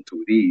them up until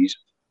these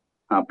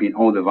have been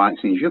all the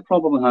vaccines you've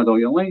probably had all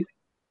your life.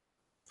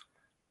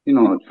 You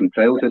know, from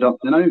childhood up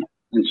to now.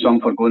 And some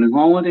for going on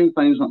holiday and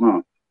things like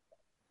that.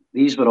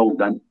 These were all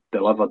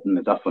delivered in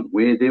a different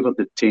way. They were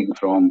taken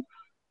from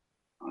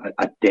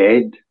a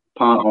dead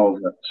part of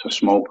it, a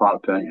small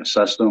part put into your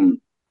system,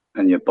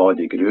 and your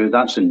body grew.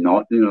 That's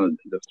not, the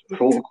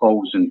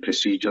protocols and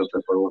procedures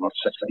that for over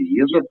 60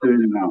 years of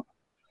doing that.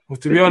 Well,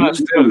 to be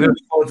honest, they're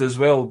flawed as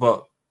well,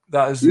 but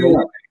that is the only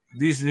thing.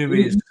 These new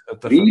ways are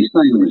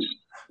different.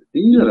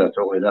 These are a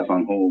totally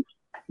different whole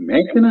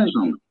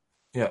mechanism.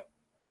 Yeah.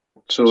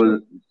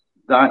 So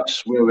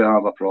that's where we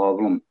have a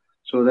problem.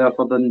 So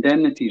therefore, the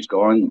indemnity's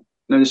gone.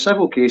 Now, the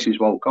civil cases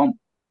will come.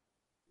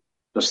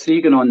 There's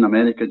 3 going on in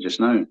America just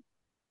now.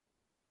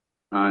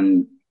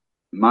 And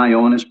my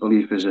honest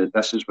belief is that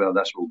this is where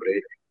this will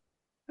break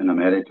in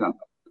America.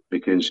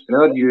 Because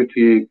our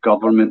UK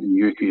government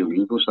and UK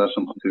legal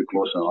system are too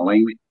close in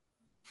alignment.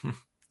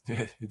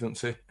 Yeah, you don't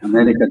say.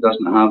 America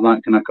doesn't have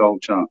that kind of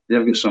culture.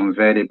 They've got some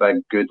very big,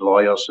 good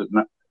lawyers.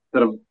 They've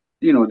got a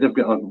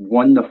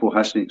wonderful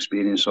history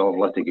experience of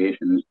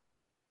litigation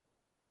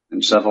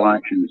and civil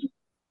actions.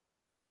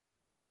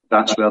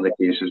 That's where the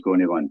case is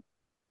going to run.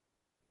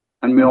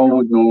 And we all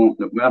would know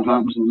that where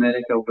happens in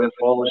America, where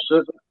follows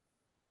suit.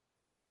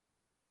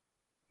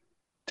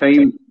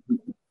 I've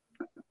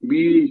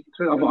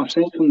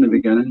said from the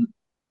beginning,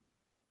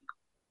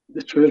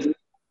 the truth,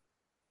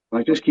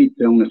 I just keep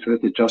telling the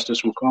truth, the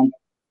justice will come.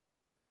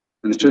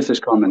 And the truth is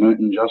coming out,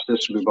 and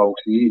justice we will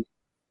see.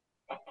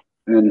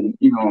 And,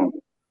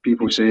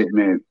 people say to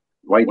me,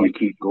 why do you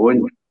keep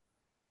going?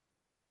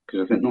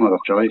 Because I've got no other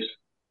choice.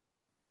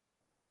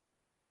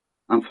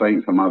 I'm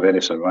fighting for my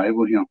very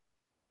survival here.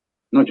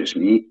 Not just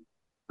me.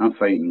 I'm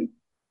fighting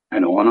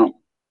in honour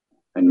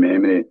and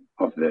memory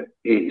of the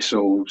 80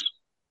 souls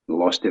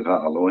lost of that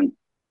alone.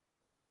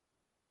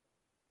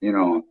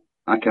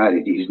 I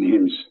carry these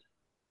names.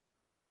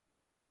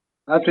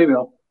 That's pretty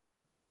well.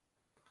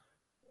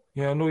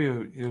 Yeah, I know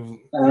you.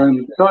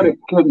 Sorry,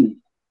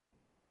 Kevin,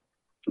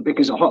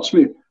 because it hurts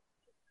me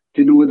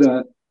to know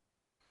that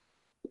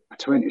a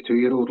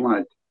 22-year-old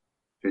lad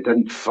who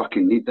didn't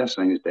fucking need this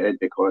thing is dead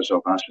because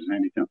of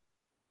AstraZeneca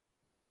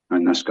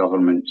and this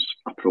government's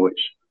approach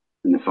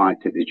and the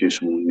fact that they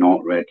just will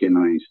not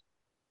recognise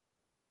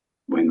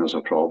when there's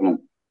a problem.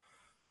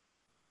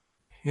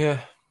 Yeah.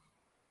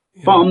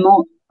 But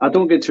I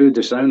don't get too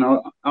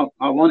down.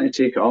 I want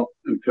to take it up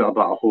and put a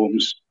bit of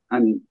homes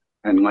and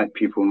let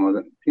people know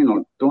that,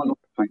 don't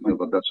think that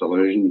we're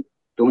disillusioned.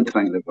 Don't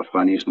think that we're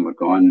finished and we're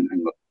gone.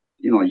 And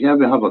we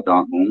have our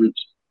dark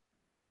moments.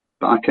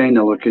 But I kind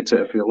of look at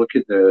it, if you look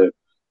at the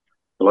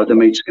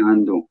thalidomide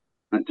scandal,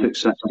 it took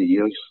 60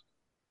 years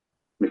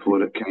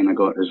before it kind of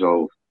got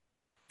resolved.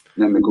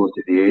 Then we go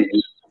to the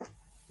AIDS.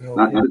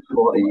 That took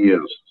 40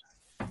 years.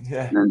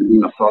 Yeah. And then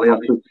the haemophilia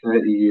took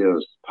 30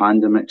 years.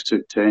 Pandemics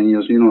took 10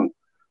 years.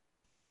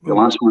 The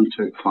last one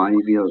took 5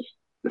 years.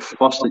 The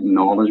first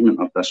acknowledgement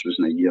of this was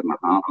in a year and a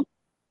half.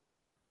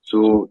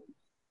 So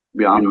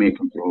we are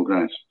making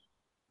progress.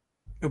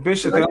 Well,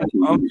 basically,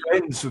 I'm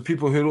friends with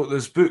people who wrote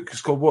this book.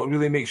 It's called What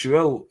Really Makes You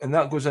Ill, and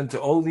that goes into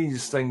all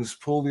these things,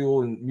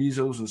 polio and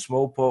measles and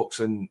smallpox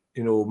and,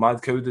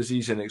 mad cow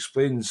disease, and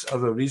explains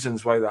other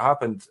reasons why that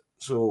happened.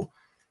 So,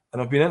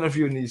 and I've been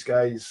interviewing these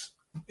guys,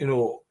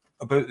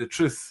 about the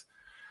truth.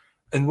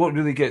 And what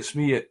really gets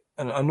me,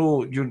 and I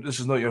know this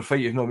is not your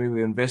fight, you've not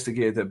really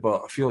investigated it,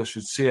 but I feel I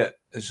should say it,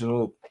 is,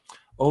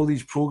 all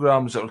these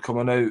programs that are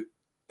coming out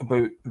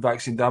about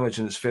vaccine damage,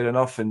 and it's fair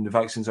enough, and the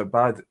vaccines are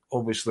bad,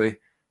 obviously.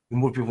 The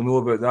more people know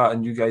about that,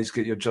 and you guys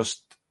get your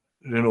just,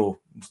 you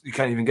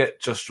can't even get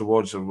just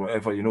rewards or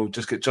whatever,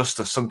 just get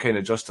justice, some kind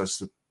of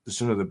justice, the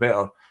sooner the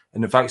better.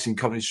 And the vaccine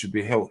companies should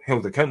be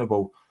held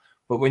accountable.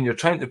 But when you're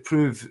trying to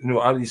prove,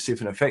 are these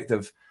safe and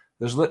effective,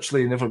 there's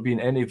literally never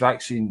been any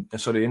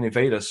any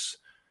virus,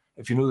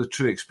 if you know the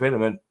true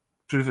experiment,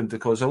 proven to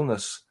cause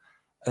illness.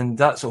 And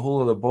that's a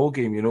whole other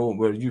ballgame,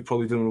 where you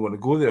probably don't want to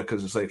go there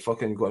because it's like,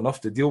 fucking, you've got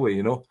enough to deal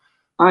with,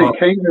 I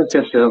kind of to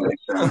a certain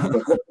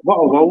extent. But what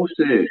I will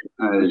say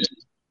is,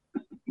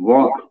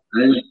 what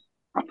is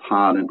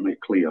apparently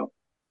clear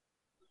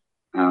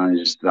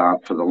is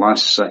that for the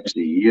last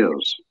 60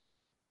 years,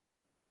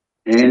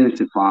 any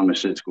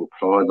pharmaceutical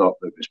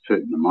product that was put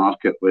in the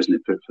market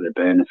wasn't put for the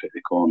benefit of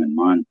the common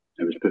man.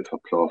 It was put for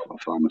profit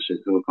of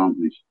pharmaceutical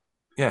companies.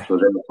 Yeah. So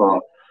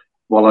therefore,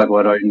 while I go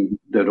around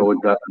the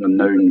road that they're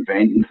now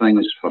inventing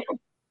things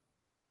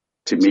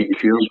to make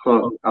cures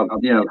for, I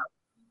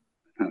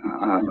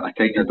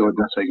kind of don't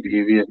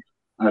disagree with you.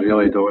 I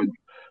really don't.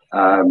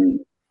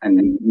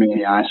 In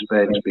many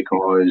aspects,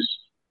 because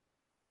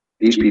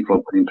these people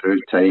have been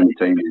proved time and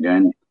time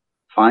again.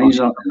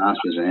 Pfizer and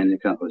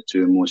AstraZeneca are the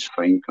two most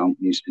fine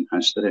companies in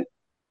history.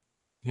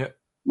 Yeah.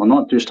 We're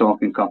not just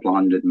talking a couple of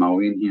 100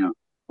 million here.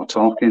 We're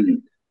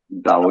talking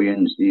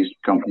billions. These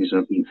companies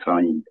have been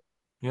fined.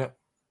 Yeah.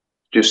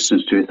 Just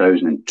since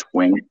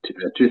 2020,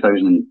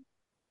 2020,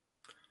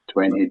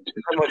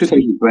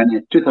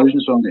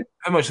 sorry.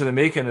 How much are they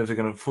making if they're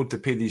going to afford to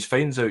pay these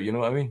fines out? You know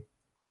what I mean?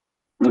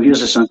 Well,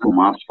 here's a simple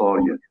math for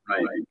you.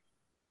 Right.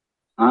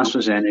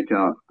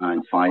 AstraZeneca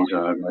and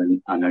Pfizer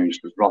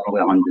announced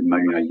roughly 100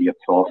 million a year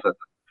profit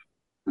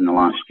in the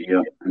last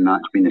year, and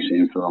that's been the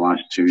same for the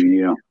last 2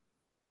 years.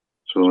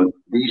 So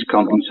these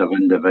companies have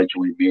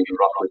individually made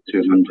roughly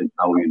 200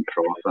 million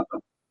profit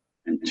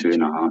in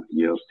 2.5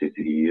 years to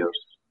 3 years.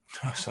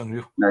 That's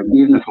unreal. Now,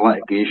 even if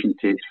litigation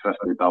takes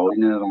 50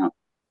 billion of that,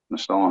 they're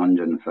still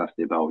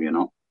 150 billion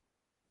up.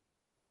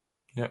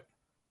 Yep.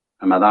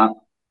 Am I that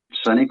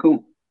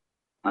cynical?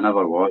 I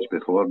never was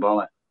before,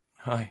 Billy.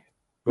 Aye.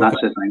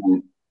 That's the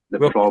thing that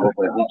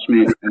probably hurts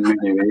me in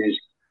many ways.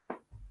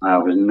 I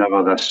was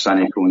never this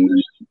cynical and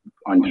this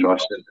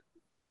untrusted.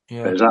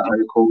 Yeah. But is that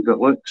how cold it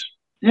looks?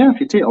 Yeah, if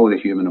you take all the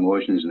human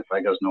emotions and the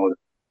figures and all the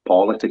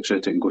politics out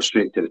of it and go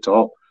straight to the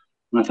top.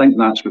 And I think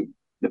that's what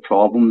the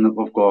problem that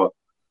we've got.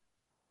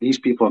 These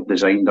people have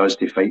designed us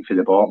to fight for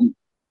the bottom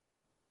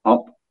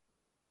up.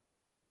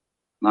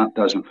 That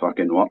doesn't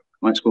fucking work.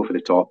 Let's go for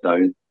the top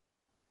down.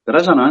 There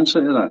is an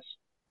answer to this.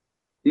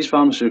 These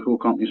pharmaceutical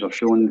companies have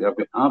shown they've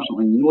got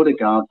absolutely no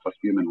regard for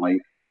human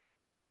life.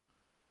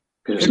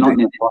 Because it's not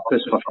their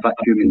purpose for fit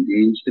human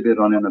beings to be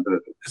running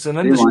about. It's an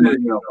industry.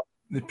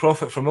 They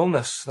profit from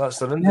illness. That's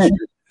their industry.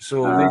 Yeah.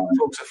 So they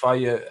toxify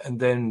you and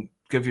then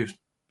give you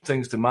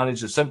things to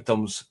manage the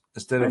symptoms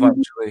instead of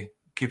actually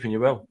keeping you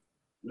well.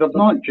 They've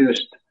not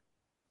just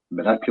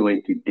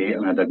manipulated data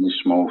and had a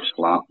small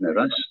slap in the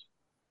wrist.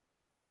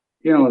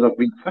 You know, they've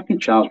been fucking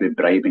charged with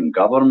bribing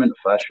government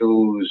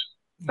officials.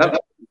 Yeah.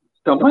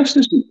 The list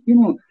isn't, you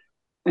know,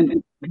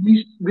 and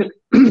you've got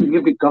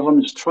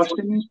governments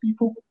trusting these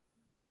people.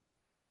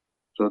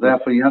 So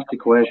therefore you have to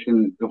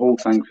question the whole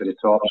thing for the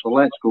top. So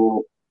let's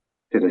go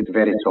to the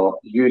very top.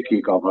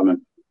 UK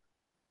government,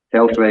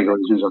 Health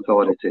Regulations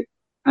Authority,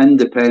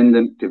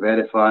 independent to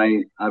verify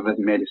if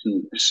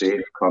medicine is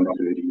safe coming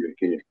through the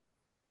UK.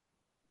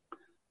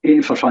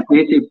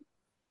 95%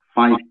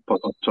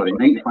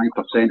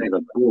 of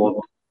the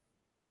board,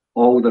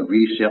 all the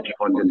research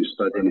funding and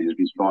studying has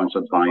been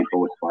sponsored by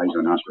both Pfizer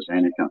and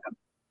AstraZeneca.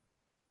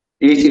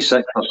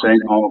 86%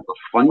 of the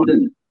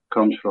funding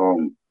comes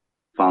from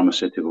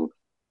pharmaceutical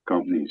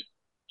companies.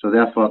 So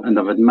therefore, and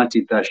they've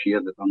admitted this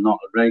year that they're not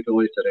a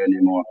regulator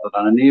anymore,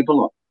 they're an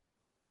enabler.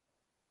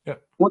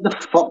 Yep. What the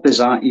fuck does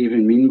that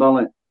even mean,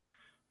 Billy?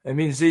 It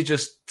means they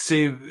just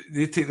say,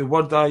 they take the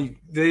word aye,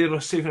 they're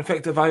a safe and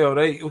effective aye, all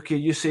right, okay,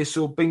 you say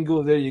so,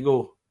 bingo, there you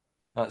go.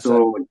 That's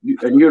so, it.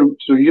 And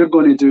you're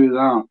going to do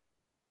that,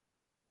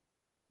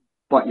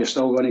 but you're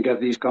still going to give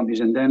these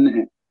companies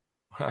indemnity.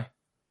 Aye.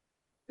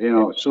 You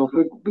know, so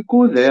if we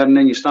go there and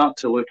then you start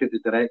to look at the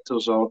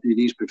directors of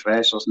these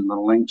professors and their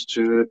links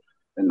to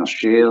and their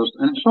shares,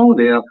 and it's all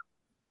there.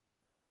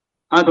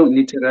 I don't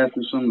need to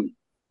reference them.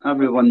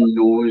 Everyone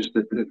knows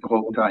that the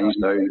clock ties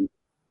down and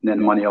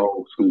then money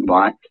all comes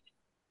back.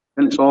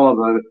 And it's all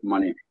about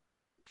money.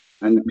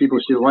 And people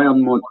say, why are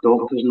more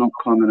doctors not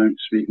coming out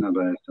speaking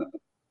about it?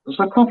 There's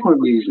a couple of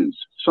reasons.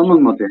 Some of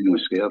them are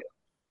genuinely scared.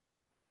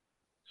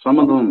 Some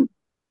of them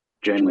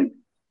generally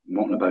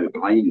walking about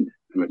blind,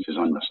 which is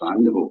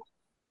understandable,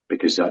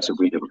 because that's the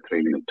way they were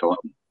trained and taught.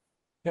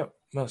 Yep,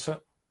 that's it.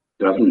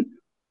 Driven.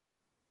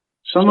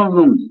 Some of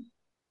them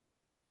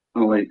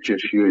are like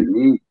just you and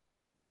me,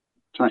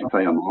 trying to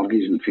pay a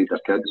mortgage and feed their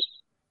kids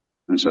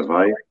and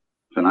survive.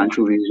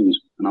 Financial reasons,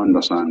 and I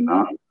understand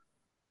that.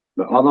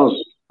 But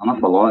others, an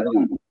awful lot of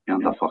them,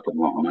 can't a fucking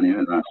lot of money out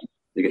of this.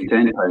 They get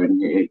 £10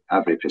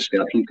 every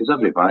prescription, because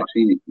every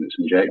vaccine that's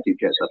injected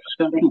gets a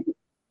prescription.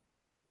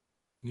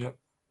 Yep.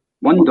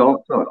 One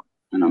doctor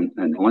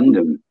in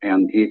London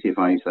earned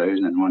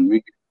 85,000 in 1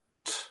 week.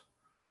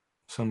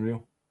 It's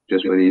unreal.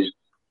 Just for these.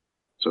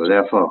 So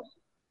therefore,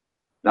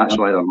 that's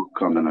why they're not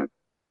coming out.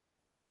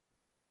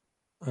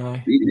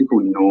 Aye. These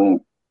people know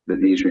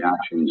that these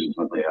reactions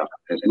are there.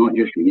 It's not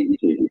just unique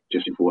to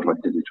just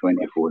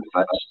 424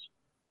 fits.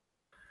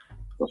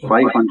 There's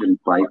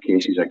 505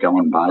 cases of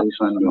Guillain-Barré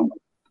syndrome,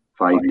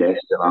 5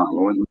 deaths to that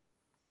alone.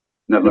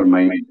 Never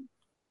mind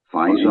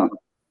Pfizer,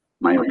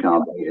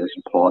 myocarditis,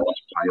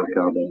 POTS,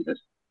 pericarditis,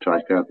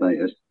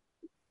 pericarditis.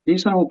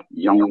 These are all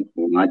young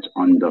lads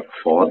under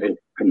 40,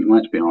 and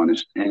let's be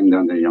honest, any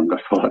under younger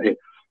 40,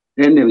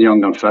 any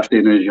younger 50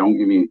 is young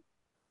to me.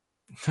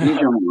 These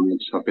young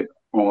lads have got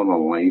all their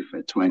life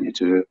at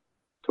 22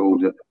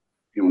 told that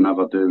you'll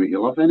never do what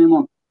you love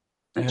anymore.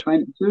 At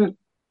 22.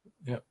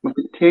 Yeah. We've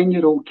got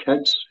 10-year-old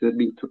kids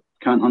who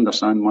can't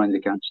understand why they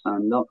can't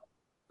stand up.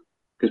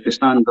 Because if they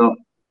stand up,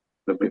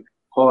 they've got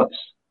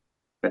POTS.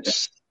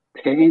 It's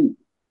 10.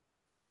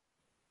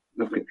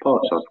 They've got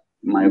POTS or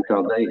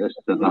myocarditis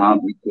that the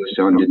heartbeat goes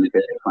to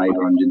 135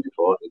 or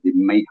 140. They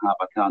might have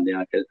a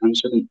cardiac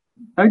incident.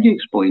 How do you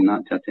explain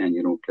that to a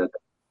 10-year-old kid?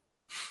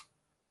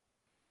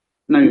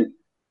 Now,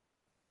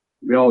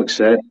 we all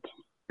accept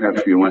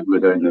if you want to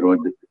go down the road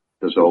that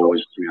there's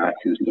always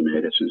reactions to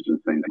medicines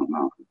and things like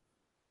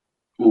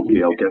that.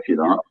 Okay, I'll give you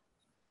that.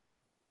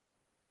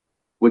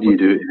 What do you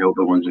do to help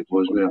the ones that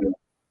goes there?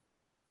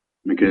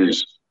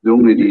 Because the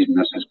only reason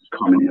this is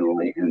coming to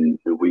light and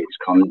the way it's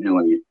coming to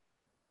light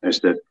is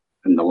that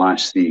in the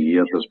last 3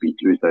 years, there's been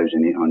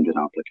 2,800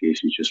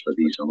 applications just for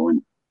these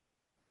alone.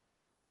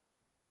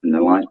 In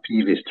the last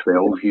previous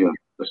 12 years,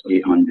 there's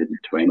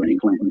 820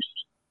 claims.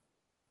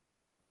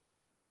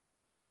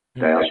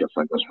 There's your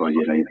figures for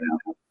you right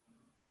there.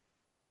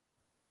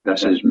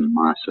 This is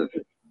massive.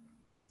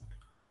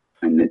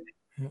 And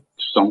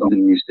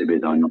something needs to be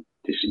done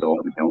to stop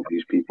and help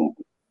these people.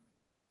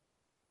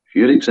 If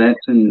you're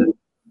accepting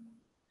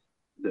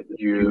that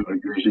you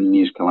are using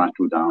these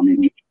collateral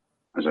damage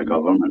as a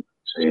government,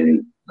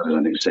 saying there's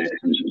an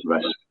acceptance of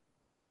risk,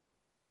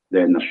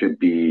 then there should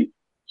be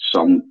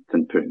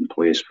something put in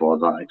place for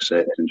that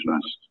acceptance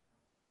risk.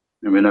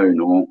 And we now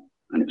know,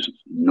 and it's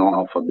not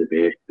up for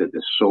debate, that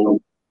the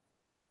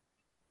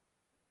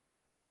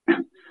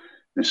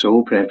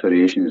sole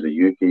preparations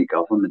the UK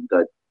government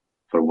did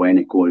for when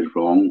it goes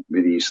wrong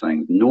with these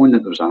things, knowing that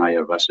there was a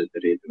higher risk at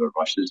the rate they were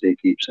rushed, as they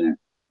keep saying,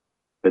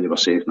 but they were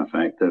safe and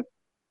effective,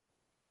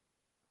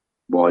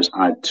 was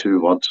add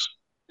 2 words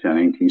to a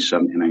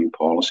 1979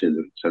 policy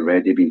that's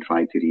already been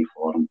tried to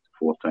reform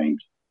 4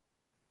 times.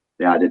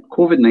 They added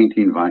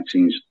COVID-19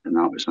 vaccines, and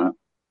that was it.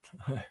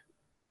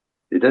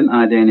 They didn't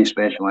add any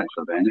special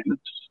extra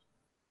benefits.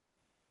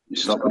 They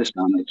stuck with the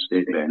standard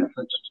state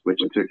benefits,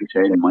 which it took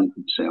 10 months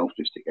itself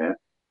just to get.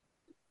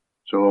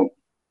 So,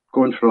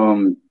 going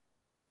from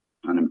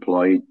an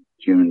employed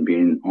human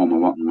being all my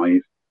working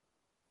life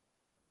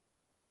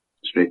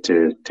straight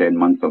to 10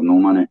 months of no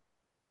money.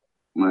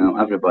 Well,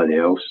 everybody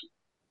else,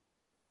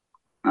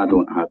 I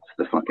don't have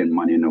the fucking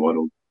money in the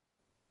world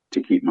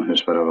to keep my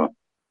house forever.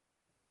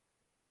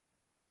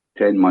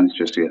 10 months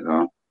just to get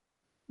that.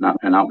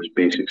 And that was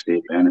basic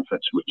state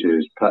benefits, which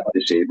is pit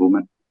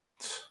disablement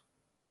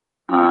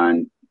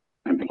and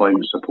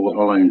employment support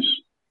allowance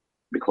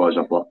because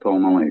I've worked all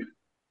my life.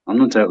 I'm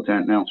not entitled to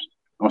anything else.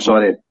 Oh,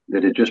 sorry, they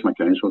reduced my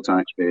council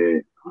tax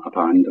by a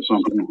pound or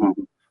something.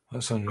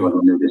 That's unreal. Because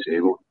I'm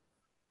disabled.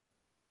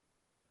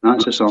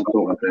 That's the sum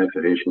total of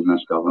preparation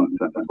this government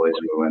put in place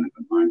for when it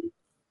went wrong.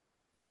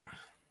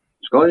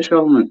 Scottish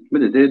government, what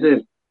did they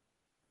do?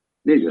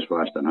 They just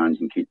wash their hands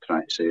and keep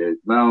trying to say,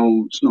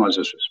 well, it's not as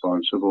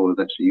responsible,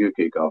 that's the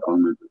UK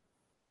government.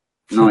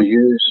 No,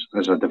 you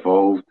as a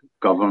devolved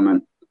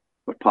government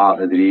were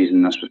part of the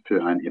reason this was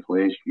put into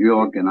place. You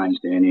organised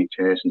the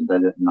NHS and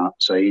did it on that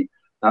side.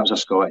 That was a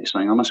Scottish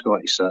thing. I'm a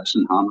Scottish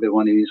citizen, I'm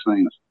one of these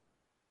things.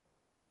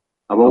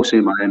 I will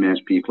say my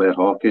MSP, Claire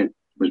Hawkett,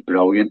 was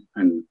brilliant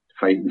in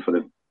fighting for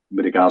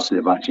with regards to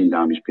the vaccine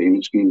damage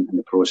payment scheme in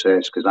the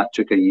process, because that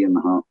took 1.5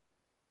 years.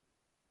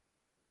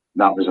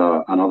 That was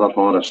another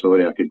horror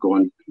story. I could go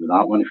on with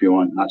that one if you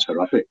want. That's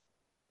horrific.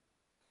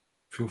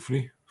 Feel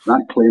free.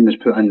 That claim was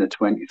put in the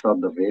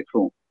 23rd of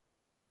April.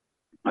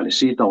 I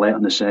received a letter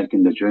on the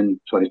 2nd of June,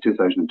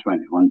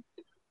 2021.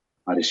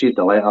 I received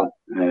a letter on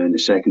the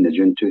 2nd of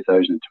June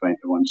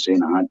 2021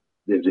 saying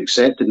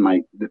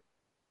they've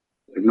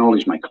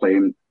acknowledged my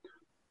claim,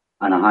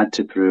 and I had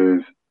to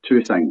prove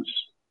 2 things.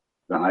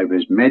 That I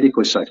was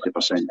medically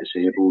 60%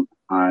 disabled,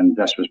 and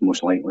this was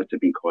most likely to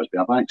be caused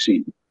by a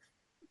vaccine.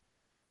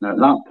 Now, at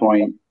that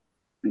point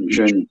in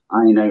June,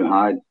 I now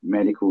had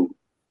medical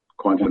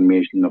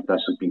confirmation of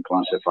this has been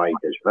classified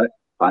as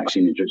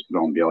vaccine-induced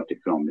thrombotic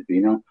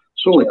thrombopenia,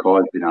 solely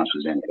caused by the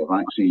AstraZeneca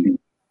vaccine,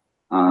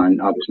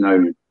 and I was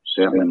now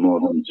certainly more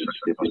than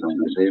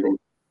 60% disabled.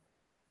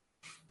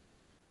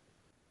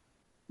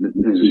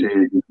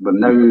 We're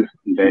now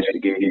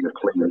investigating the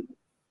claim,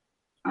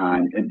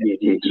 and it may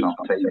take some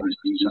time as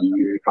these are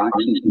new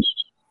vaccines.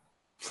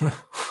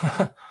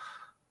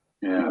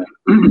 Yeah.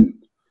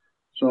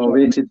 So I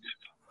waited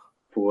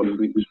 4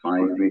 weeks,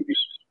 5 weeks,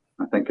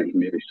 I think it was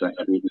maybe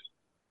 6 weeks,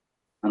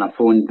 and I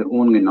phoned the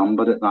only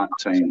number at that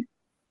time,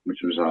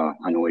 which was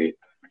an 08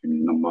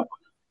 number,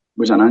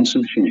 was an answer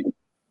machine.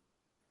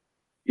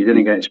 You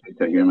didn't get to speak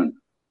to a human.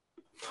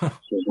 So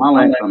I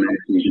left a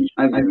message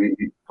every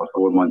week for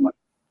 4 months.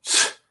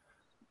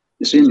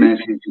 The same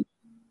message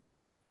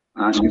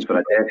asking for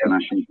a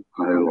definition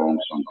of how long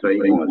some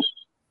time was,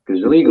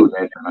 because the legal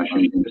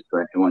definition was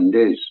 21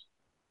 days.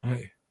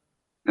 Right.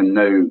 And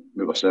now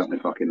we were certainly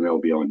fucking well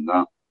beyond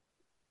that.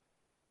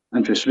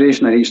 In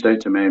frustration, I reached out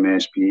to my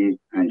MSP,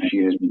 and she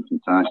has been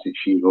fantastic.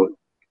 She wrote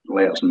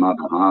letters on my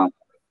behalf,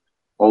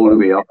 all the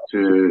way up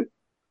to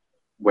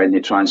when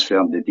they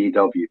transferred the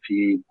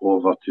DWP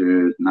over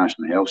to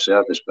National Health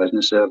Service,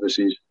 Business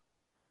Services.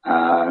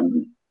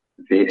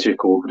 They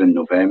took over in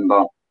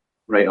November,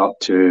 right up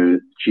to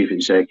Chief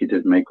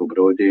Executive Michael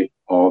Brodie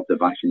of the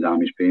Vaccine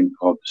Damage Payment,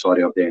 of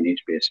the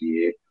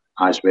NHBSEA,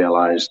 as well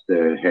as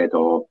the head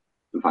of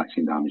the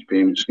Vaccine Damage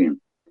Payment Scheme.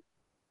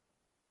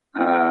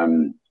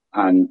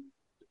 And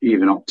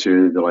even up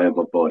to the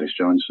level of Boris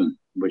Johnson,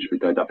 which we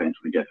did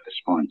eventually get a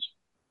response.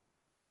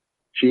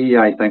 She,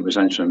 I think, was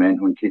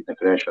instrumental in keeping the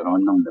pressure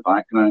on them in the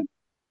background,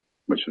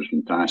 which was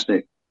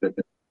fantastic. But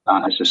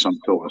that is the sum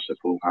total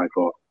support I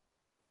got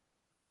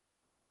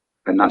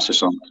And that's the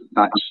sum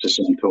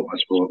total of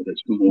sport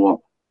that's more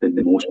than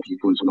the most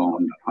people's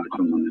gone apart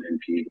from the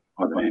NP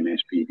or the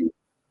MSPB.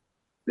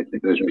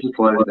 There's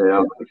people out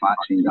there with the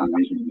vaccine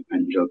damaged and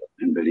injured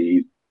and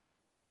bereaved,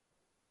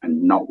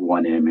 and not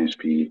one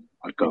MSP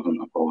or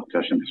government or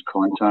politician has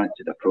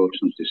contacted, approached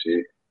them to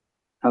say,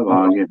 how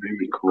are you? How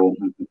are you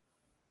coping?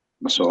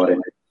 I'm sorry.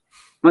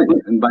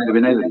 And by the way,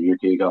 neither the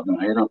UK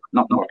government either,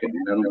 not working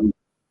either.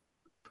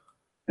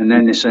 And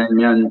then they send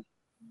me in,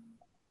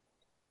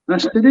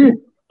 that's today.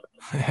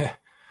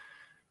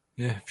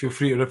 Yeah, feel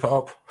free to rip it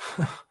up.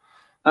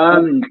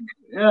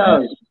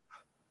 Yeah.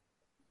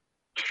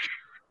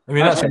 I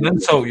mean, that's an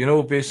insult, you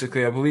know,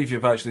 basically. I believe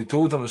you've actually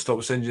told them to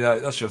stop sending you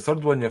that. That's your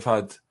third one you've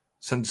had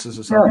since this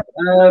has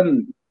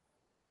happened.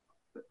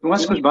 Well,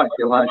 this goes back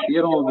to last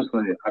year,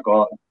 obviously. I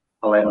got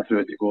a letter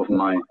through to go for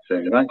my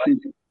second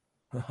vaccine.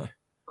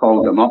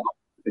 Called them up,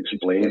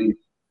 explained,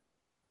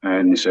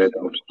 and they said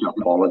I was to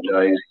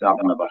apologise, that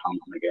will never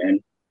happen again.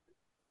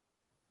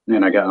 And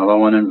then I get another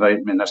one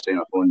invite me, and this time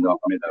I phoned up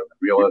and made a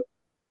real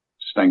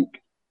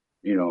stink.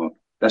 You know,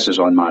 this is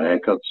on my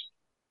records.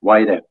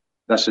 Why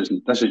this is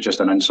just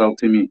an insult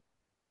to me,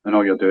 and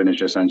all you're doing is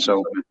just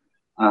insult me.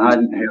 I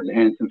hadn't heard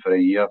anything for a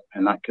year,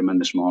 and that came in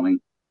this morning.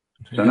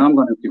 So now I'm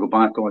going to have to go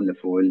back on the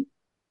phone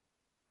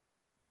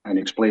and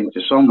explain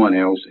to someone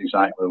else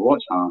exactly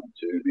what's happened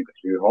to me, go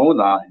through all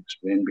that,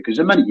 explain, because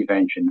the minute you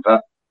mention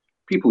that,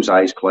 people's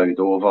eyes cloud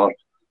over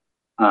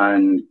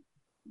and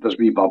there's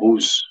wee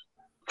bubbles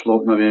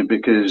floating away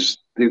because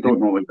they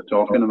don't know what they're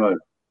talking about.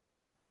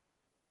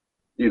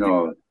 You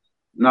know,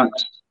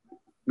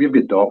 we've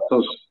got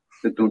doctors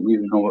that don't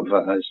even know what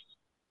that is.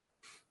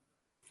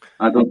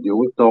 I don't deal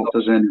with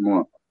doctors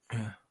anymore.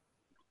 I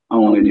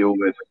only deal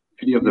with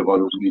 3 of the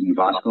world's leading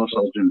vascular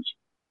surgeons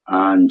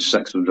and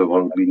 6 of the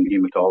world's leading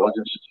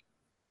haematologists.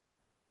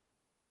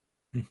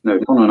 Now,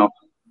 funny enough,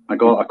 I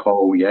got a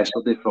call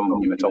yesterday from a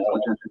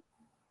haematologist,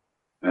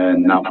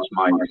 and that was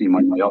my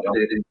 3-monthly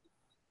update.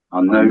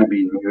 I'm now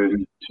being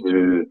moved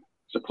to,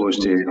 I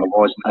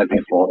was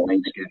every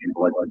fortnight getting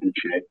blood and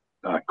checked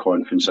at a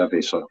conference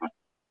every sort of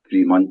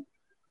 3 months.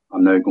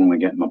 I'm now going to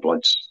get my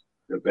bloods.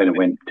 When it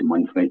went to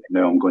monthly,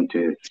 now I'm going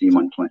to 3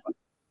 monthly.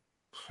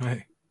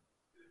 Right.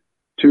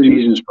 2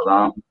 reasons for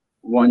that.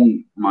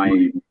 One,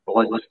 my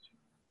blood,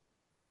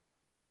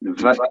 the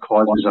VIT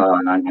causes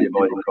an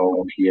antibody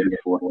called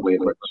PM4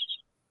 platelets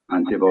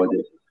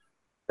antibody.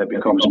 It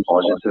becomes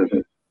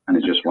positive and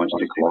it just wants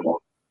to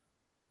clot.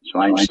 So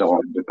I'm still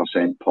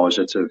 100%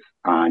 positive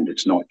and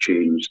it's not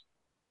changed.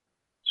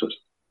 So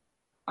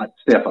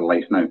it's there for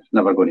life now. It's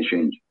never going to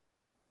change.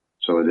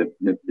 So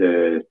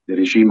the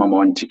regime I'm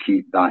on to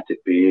keep that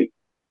at bay,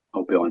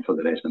 I'll be on for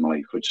the rest of my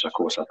life, which is of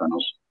course a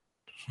thinners.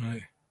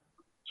 Right.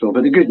 So,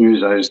 but the good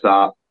news is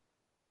that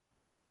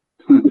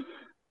the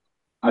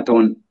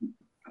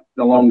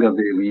longer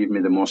they leave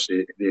me, the more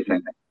they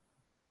think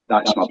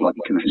that's my blood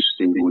kind of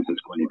stable as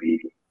it's going to be.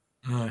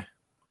 Aye.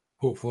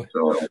 Hopefully.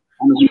 So,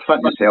 I'm as fit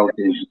as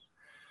healthy.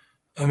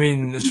 I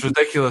mean, it's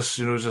ridiculous,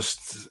 you know,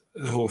 just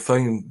the whole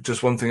thing,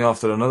 just one thing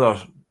after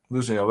another,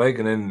 losing your leg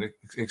and then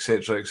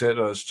etc.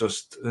 It's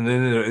just, and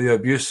then the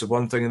abuse of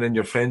one thing and then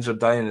your friends are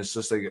dying. It's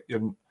just like,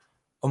 you're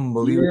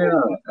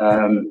unbelievable.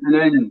 Yeah, and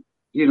then,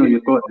 you know,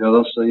 you've got the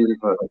other side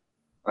of it.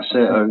 I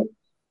set out,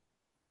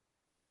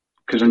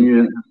 because I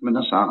knew when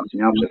this happened to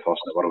me, I was the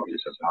first in the world to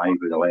survive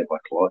with 11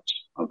 clots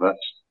of this.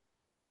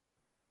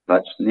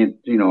 That's,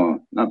 you know,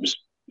 that was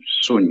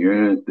so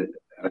new that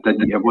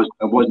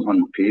it wasn't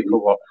on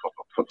paperwork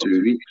for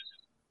 2 weeks.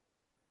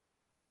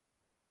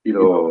 You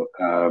know,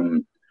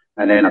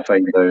 and then I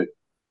find out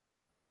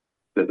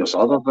that there's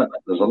other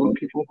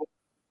people.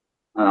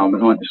 And I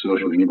went on to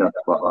social media,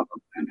 Twitter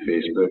and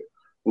Facebook,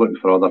 looking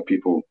for other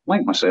people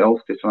like myself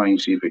to try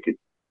and see if we could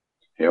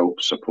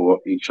help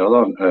support each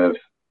other.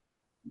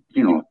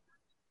 You know,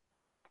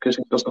 because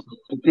there's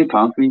no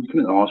pathway. You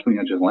come to the hospital,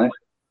 you're just left.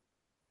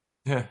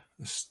 Yeah,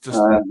 it's just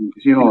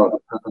you know,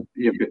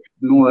 you've got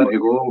nowhere to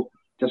go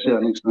to a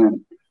certain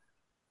extent.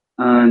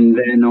 And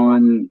then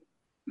on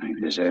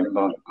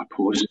December, I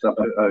posted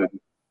about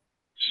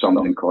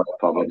something called the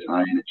public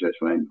eye, and it just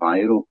went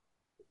viral.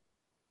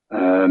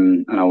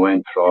 And I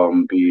went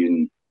from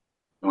being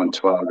on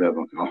Twitter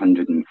with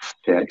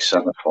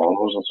 137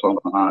 followers or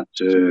something like that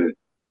to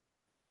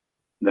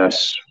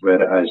this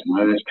where it is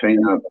now. It's kind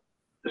of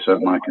it's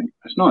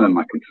not in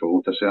my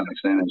control to a certain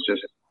extent. It's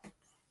just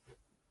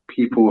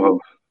people have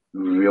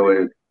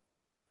really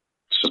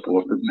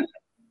supported me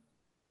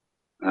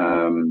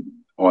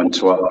on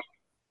Twitter,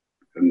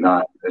 and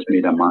that has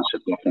made a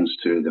massive difference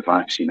to the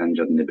vaccine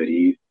injured and the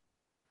bereaved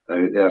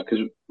out there. Because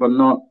we're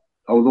not,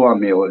 although I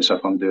may look as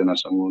if I'm doing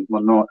this alone, we're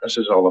not. This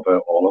is all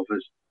about all of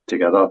us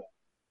together.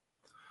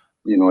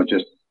 You know,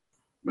 just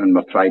when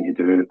we're trying to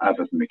do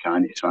everything we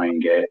can to try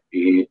and get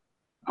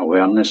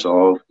awareness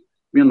of,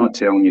 we're not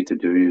telling you to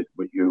do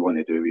what you want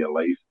to do with your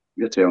life.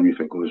 We're telling you if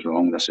it goes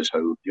wrong, this is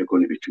how you're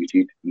going to be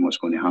treated and what's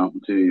going to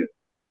happen to you.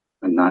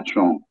 And that's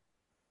wrong.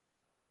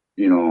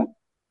 You know,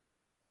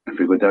 if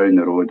we go down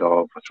the road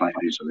of we're trying to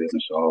raise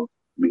awareness of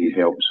we need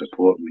help and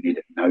support, we need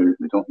it now,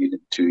 we don't need it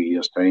in 2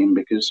 years' time,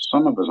 because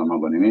some of us are not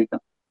going to make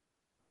it.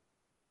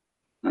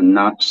 And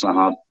that's the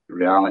hard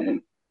reality.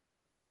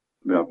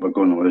 We're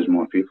going to lose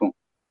more people.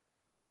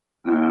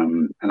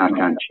 And I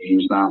can't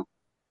change that.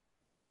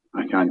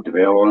 I can't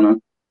dwell on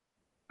it.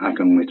 I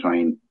can only try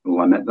and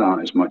limit that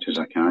as much as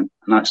I can. And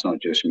that's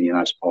not just me,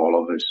 that's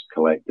all of us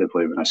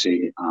collectively when I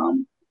say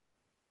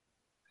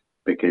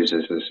because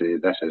as I say,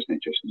 this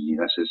isn't just me,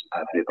 this is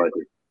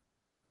everybody.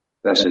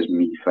 This is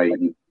me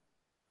fighting.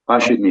 If I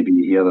shouldn't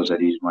be here, there's a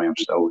reason why I'm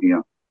still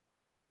here.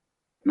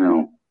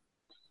 No.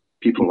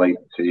 People like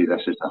to say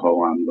this is the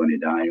hill I'm going to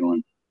die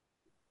on.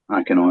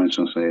 I can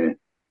honestly say,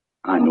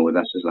 I know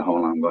this is the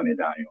hill I'm going to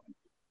die on.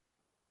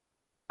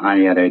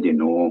 I already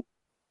know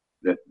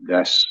that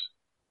this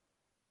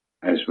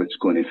is what's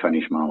going to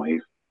finish my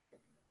life.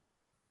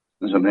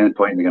 There's no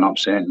point in getting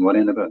upset and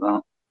worrying about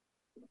that.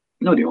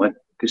 No, really,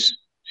 because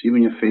see,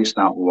 when you face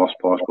that worst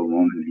possible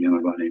moment, you're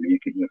not going to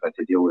make it, you've had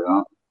to deal with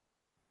that.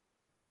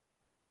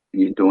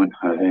 You don't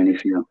have any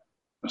fear.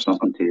 There's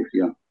nothing to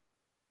fear.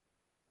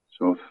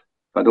 So if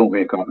I don't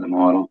wake up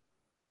tomorrow,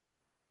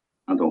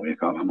 I don't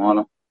wake up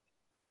tomorrow.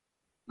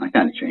 I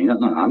can't change it.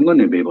 No, I'm going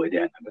to be able to do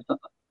anything about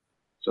it.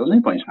 So there's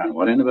no point in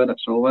worrying about it.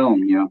 So, well,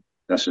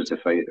 this is the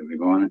fight that we're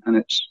going on.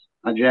 And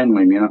I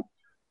genuinely mean it.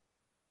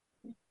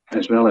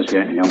 As well as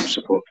getting help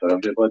support for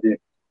everybody,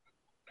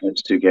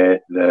 it's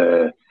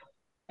to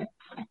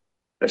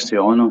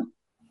honour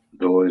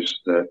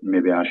those that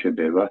maybe I should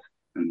be with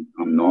and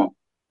I'm not.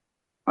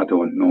 I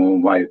don't know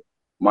why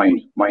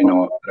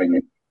not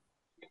bring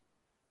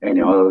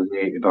any other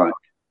day back.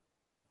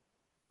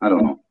 I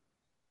don't know.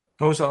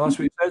 What was that last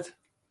week you said?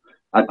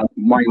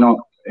 Why not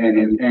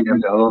any of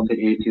the other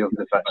 80 of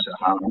the fits that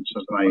haven't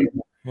survived?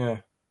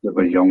 Yeah. That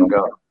were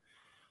younger.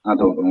 I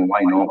don't know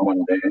why not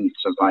one day and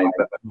survive,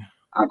 but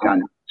I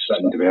can't sit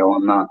and dwell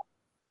on that.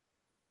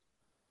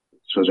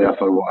 So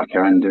therefore what I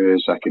can do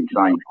is I can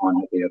try and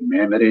honour their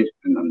memory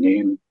and their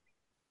name.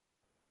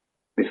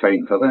 Be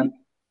fighting for them.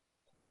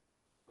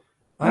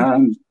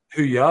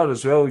 Who you are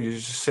as well, you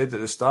just said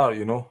at the start,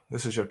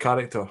 this is your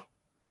character.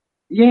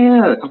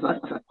 Yeah,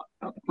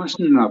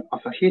 listen,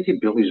 I've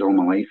hated bullies all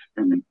my life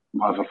in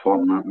whatever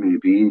form that may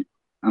be,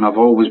 and I've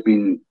always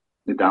been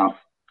the daft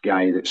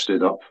guy that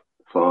stood up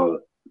for,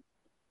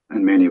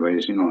 in many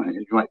ways, if you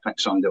like to pick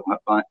somebody that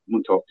went back,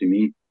 won't talk to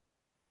me.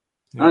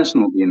 Yeah. That's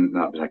not being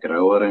that was a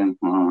growl or anything,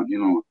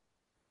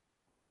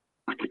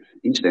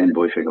 East End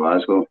boy from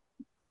Glasgow.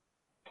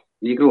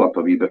 You grow up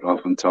a wee bit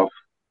rough and tough,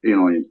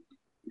 you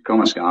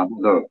become a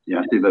scaffolder, you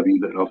have to be a wee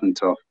bit rough and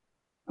tough.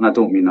 And I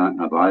don't mean that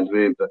in a bad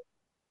way, but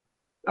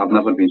I've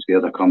never been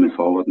scared of coming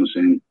forward and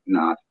saying,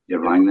 nah,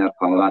 you're wrong there,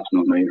 pal, that's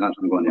not right, that's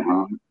not going to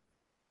happen.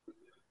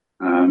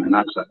 And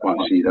that's what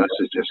I see, this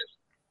is just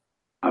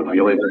a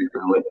really big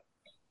bully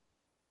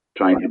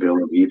trying to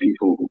build wee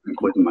people,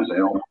 including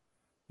myself.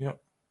 Yep.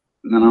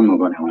 And then I'm not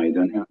going to lie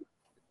down here.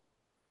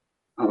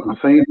 I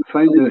found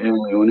out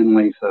early on in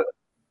life that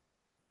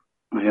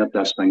I heard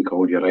this thing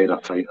called you're either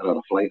a fighter or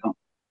a flighter.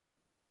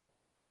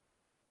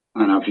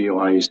 And I've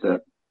realised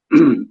that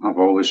I've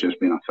always just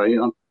been a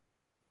fighter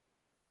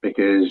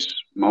because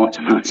my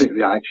automatic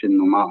reaction,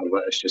 no matter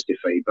what, is just to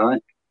fight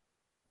back.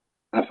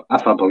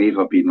 If I believe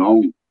I've been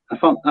wrong,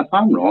 if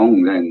I'm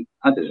wrong, then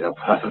I deserve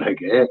whatever I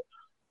get.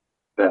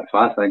 But if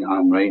I think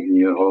I'm right and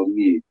you're holding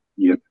me,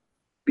 you're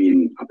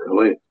being a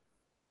bully,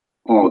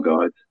 oh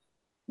God,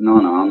 no,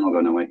 I'm not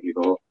going to let you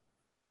go.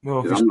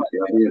 Well,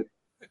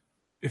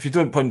 if you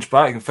don't punch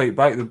back and fight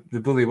back, the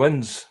bully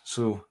wins.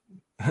 So.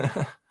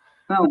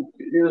 Well,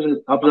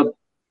 I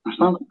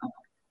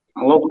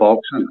love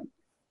boxing.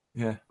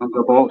 Yeah. I was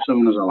a boxer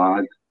when I was a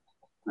lad,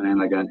 and then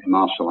I got into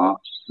martial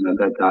arts, and I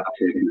did that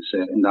taking the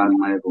second dan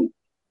level.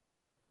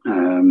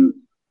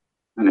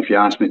 And if you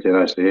ask me to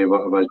this day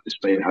what it was,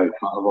 despite how fat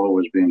I've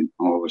always been,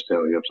 I'll always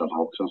tell you I was a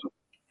boxer.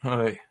 All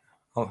right.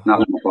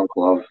 That's my first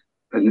love.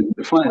 And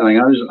the funny thing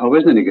is, I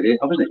wasn't a great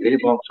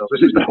boxer. I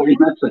wasn't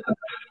brilliant.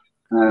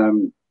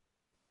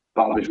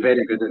 But I was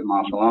very good at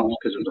martial arts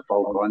because it was a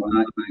full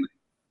contact thing.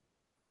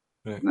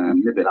 Right.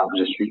 Maybe that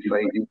was a street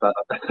fighting, but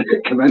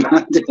come in,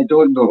 I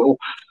don't know.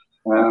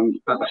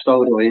 But I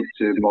still relate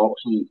to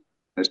boxing.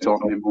 It's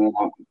taught me more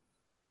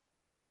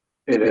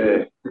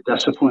the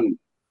discipline.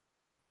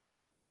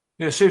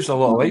 Yeah, it saves a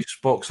lot of lives,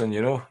 boxing,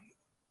 It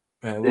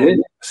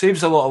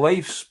saves a lot of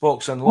lives,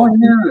 boxing.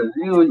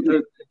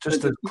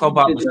 Just the club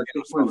atmosphere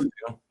and stuff,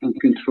 and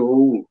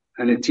control,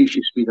 and it teaches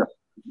you speed of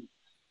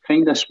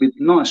speed,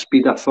 not a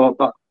speed of thought,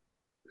 but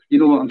you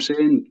know what I'm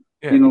saying?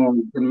 Yeah. Your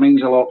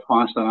mind's a lot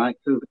faster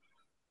active.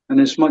 And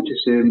it's much the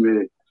same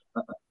with,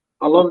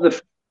 I love the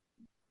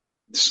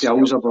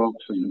skills of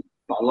boxing,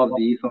 but I love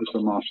the ethos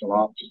of martial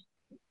arts,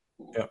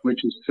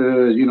 which is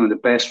what's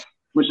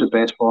the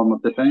best form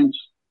of defence?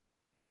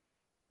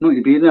 Not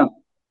to be there.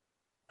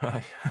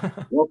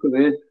 Walk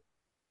away.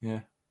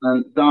 Yeah.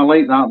 And I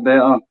like that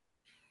better.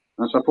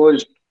 I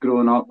suppose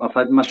growing up, I've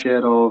had my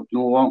share of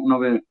no walking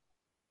away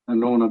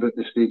and rolling about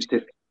the streets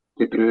to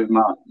prove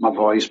my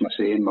voice, my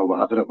saying, my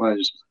whatever it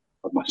was.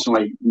 It's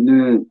like,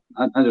 no,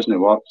 that doesn't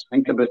work.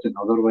 Think about it in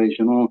other ways,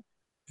 you know.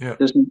 Yeah.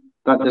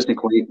 That doesn't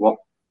quite work.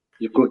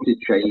 You've got to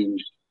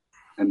change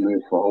and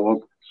move forward.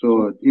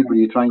 So, you know,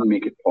 you try and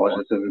make it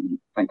positive and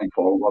thinking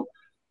forward.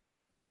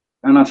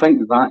 And I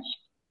think a lot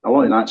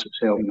of that's what's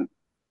helping me.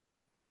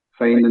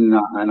 Finding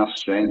that inner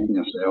strength in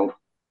yourself.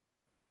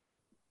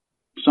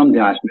 Somebody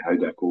asked me how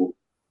did I cope.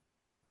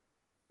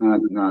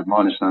 And my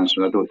honest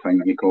answer, I don't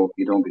think you cope.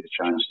 You don't get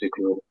a chance to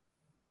cope.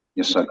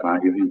 You're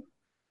surviving.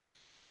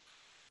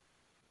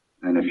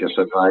 And if you're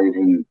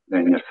surviving,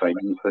 then you're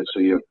fighting for it. So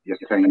you're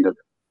kind of,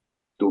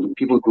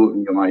 people go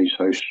and realise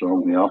how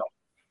strong they are.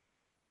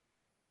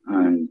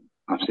 And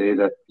I say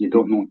that you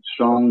don't know how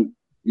strong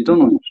you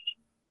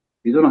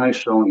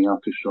are.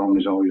 Too strong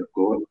is all you've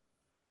got.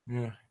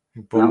 Yeah.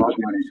 And that was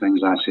one of the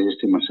things I says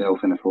to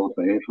myself in the 4th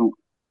of April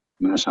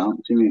when this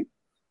happened to me.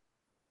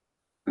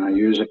 And I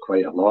use it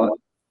quite a lot.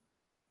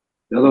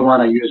 The other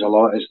one I use a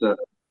lot is that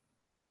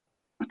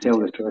I tell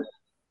the truth.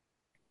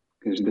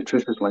 Because the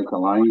truth is like a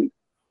lion.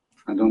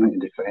 I don't need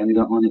to defend it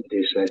on it.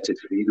 They set it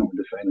free, don't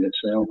defend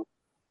itself.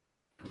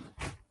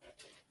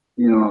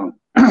 You know,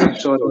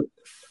 so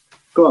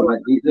got a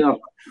bit deep there. No,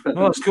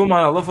 that's cool,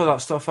 man. I love all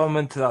that stuff. I'm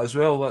into that as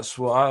well. That's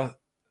what I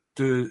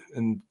do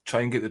and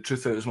try and get the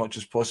truth out as much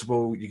as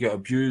possible. You get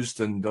abused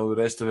and all the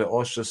rest of it,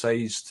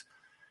 ostracised,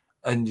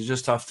 and you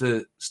just have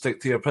to stick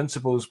to your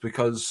principles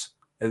because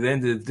at the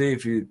end of the day,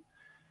 if you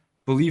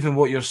believe in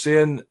what you're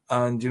saying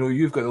and, you know,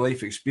 you've got the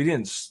life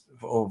experience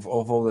of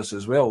all this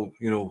as well,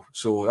 you know,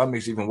 so that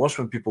makes it even worse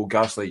when people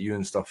gaslight you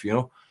and stuff, you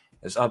know.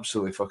 It's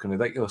absolutely fucking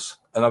ridiculous.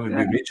 And I would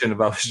be reaching if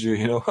I was you,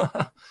 you know.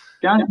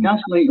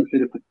 Gaslighting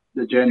for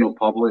the general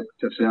public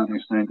to a certain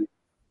extent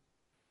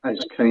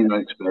is kind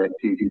of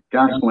expected.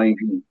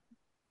 Gaslighting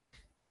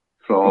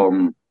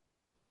from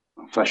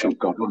official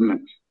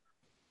government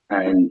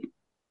and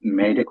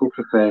medical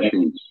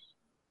professions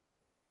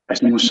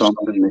is not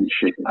something that you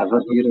should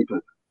ever hear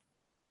about.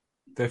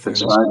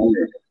 Definitely.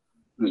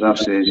 As I've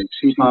said,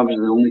 see if I was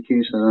the only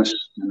case of this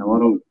in the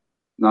world,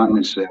 that in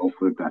itself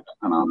would be an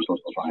absolute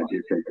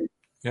tragedy.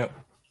 Yep.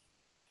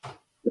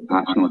 But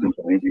that's not the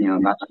point, you know,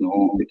 that's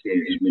not the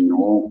case. We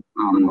know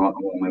I'm not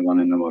the only one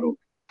in the world.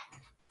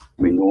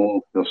 We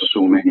know there's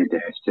so many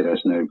deaths to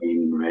this now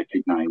being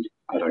recognised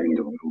around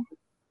the world.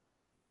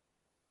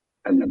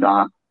 And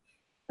that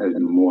is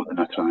more than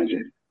a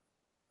tragedy.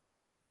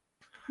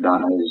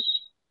 There's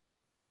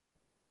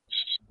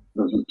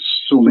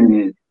so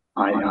many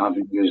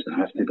avenues that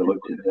have to be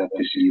looked at there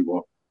to see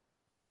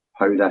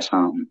how this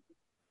happened.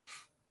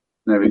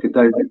 Now we could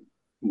doubt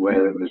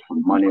whether it was for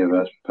money,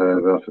 or it's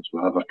power, if it's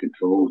whatever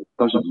control,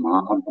 doesn't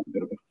matter.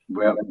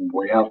 Where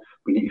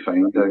we need to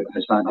find out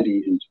is that the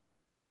reasons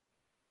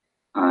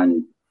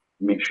and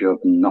make sure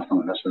nothing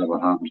like this ever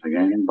happens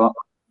again. But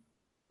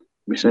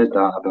we said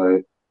that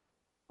about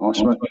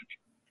Auschwitz.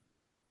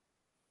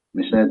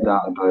 We said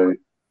that about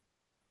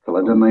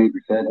thalidomide.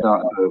 We said that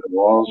about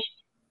wars.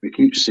 We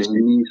keep saying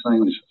these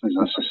things as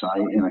a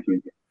society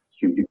and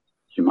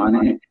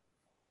humanity.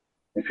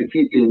 If we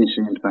keep doing the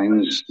same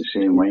things the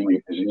same way, we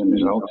get the same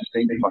results. It's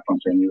time to fucking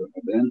continue what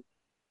we're doing.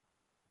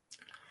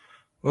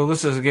 Well,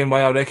 this is again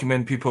why I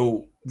recommend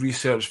people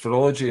research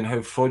virology and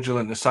how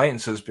fraudulent the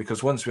science is,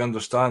 because once we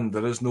understand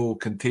there is no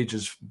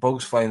contagious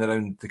bugs flying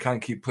around, they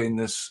can't keep playing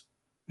this,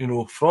 you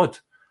know, fraud.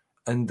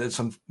 And it's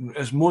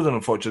more than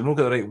unfortunate. I've not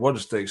got the right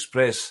words to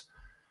express.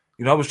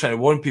 You know, I was trying to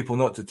warn people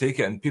not to take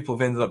it, and people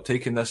have ended up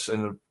taking this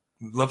and are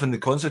living the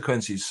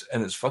consequences,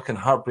 and it's fucking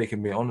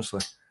heartbreaking, mate,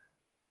 honestly.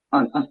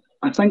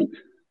 I think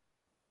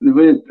the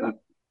way that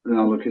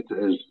I look at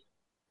it is,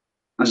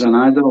 as an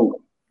adult,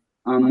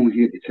 I'm not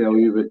here to tell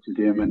you what to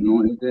do and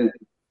what not to do.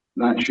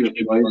 That's your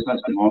choice,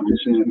 that's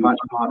democracy. If that's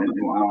part of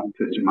what I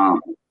put as my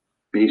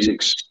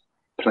basics,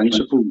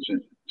 principles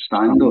and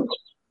standards,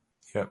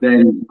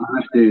 then I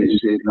have to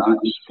say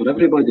that's for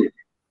everybody.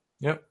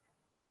 Yep.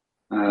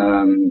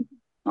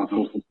 I've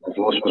lost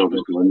where I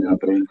was going there,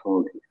 brain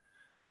fog.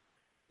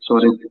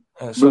 Sorry.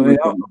 I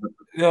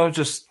was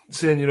just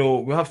saying, you know,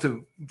 we have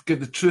to get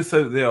the truth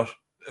out there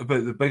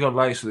about the bigger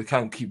lies so they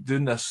can't keep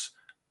doing this.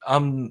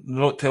 I'm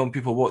not telling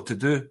people what to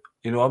do.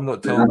 You know, I'm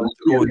not telling them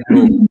to go,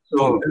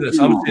 don't do this.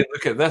 I'm saying,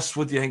 look at this.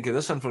 What do you think of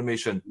this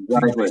information?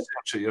 Please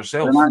research it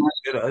yourself.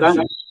 That's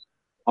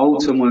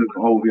ultimately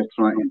all we're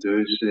trying to do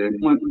is say,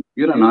 look,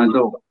 you're an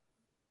adult.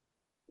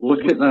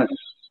 Look at this.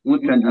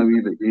 Look into a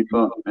wee bit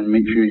deeper and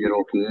make sure you're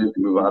okay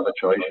with whatever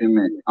choice you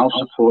make. I'll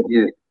support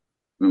you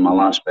with my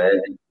last bet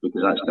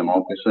because that's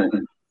democracy.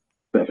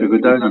 But if we go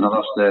down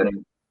another step,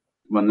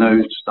 we're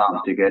now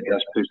starting to get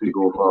this push to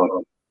go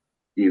for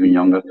even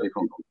younger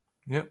people.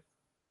 Yep.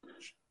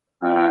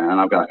 And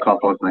I've got a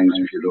couple of things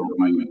if you don't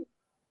mind me.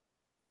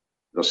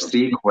 There's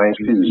 3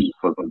 questions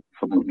for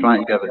them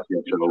trying to give it to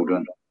your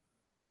children.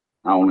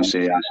 I only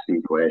say ask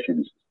 3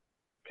 questions.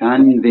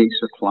 Can they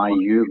supply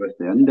you with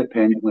the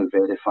independently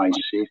verified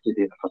safety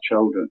data for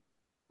children?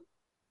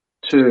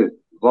 2,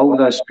 will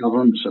this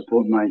government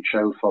support my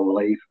child for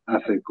life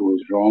if it goes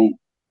wrong?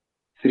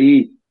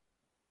 3,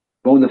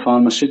 will the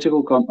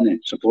pharmaceutical company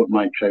support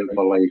my child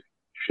for life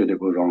should it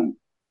go wrong?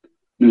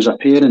 As a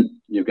parent,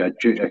 you've got a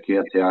duty of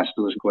care to ask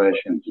those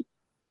questions.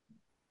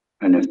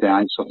 And if the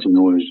answer to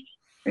no is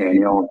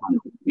any of them,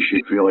 you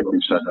should really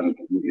consider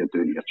what you're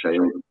doing to your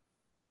child.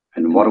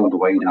 And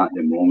worldwide at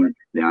the moment,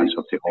 the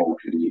answer to all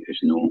three is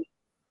no.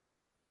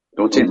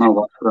 Don't take my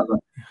word for it.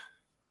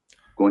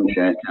 Go and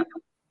check it.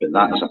 But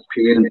that as a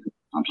parent,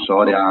 I'm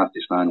sorry I have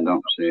to stand up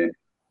and say,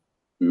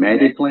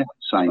 medically,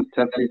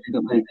 scientifically,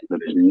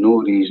 there is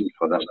no reason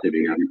for this to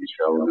be happening to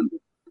children.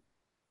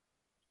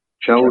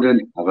 Children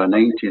have a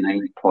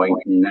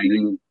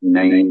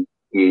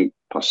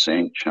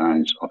 99.998%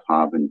 chance of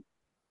having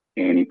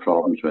any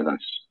problems with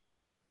this.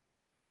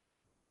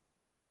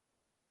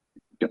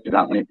 Get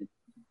that, mate?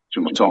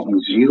 So we're talking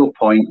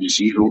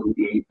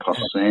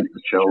 0.08%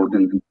 of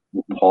children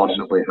will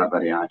possibly have a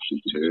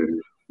reaction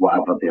to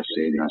whatever they're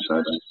saying this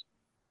is.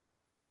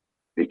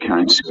 They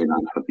can't say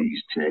that for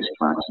these test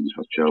vaccines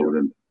for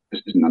children.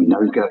 I'm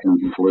now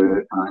getting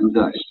flu and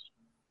this.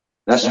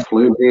 This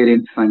flu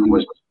variant thing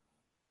was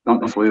not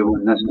the flu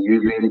one, this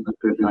new variant was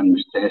put in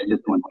was tested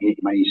on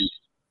 8 mice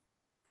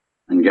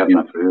and given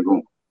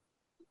approval.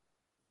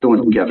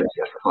 Don't give it to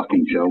your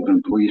fucking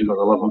children, please, for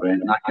the love of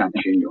God. I can't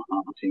change your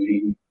heart to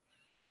me.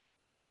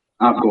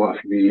 I've got a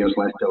few years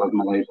left to live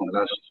my life like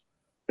this,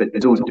 but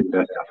don't do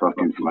this to a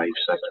fucking 5,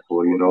 6,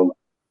 4-year-old.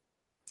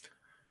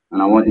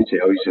 And I want to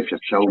tell you, if your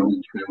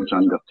children's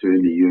under 2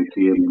 in the UK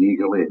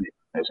legally,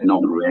 it's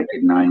not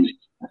recognised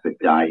if it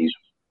dies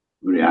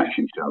in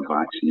reaction to a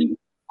vaccine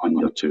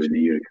under 2 in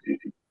the UK.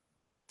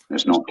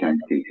 It's not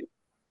counted.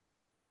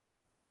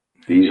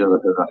 These are the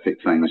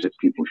horrific things that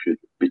people should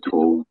be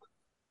told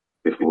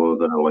before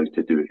they're allowed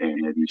to do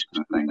any of these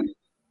kind of things.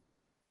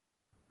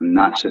 And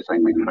that's the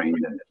thing I find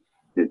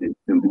that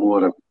the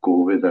more I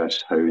go with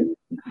this, how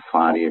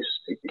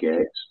nefarious it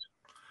gets.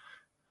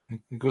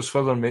 It goes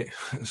further, mate.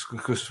 It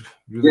goes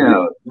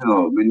really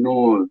we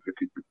know.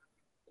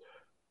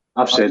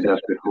 I've said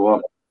this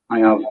before. I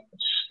have a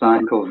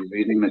stack of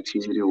reading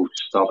material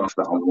stuff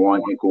that I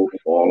want to go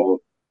follow.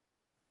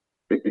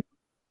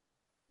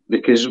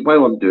 Because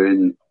while I'm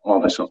doing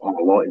obviously a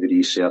lot of the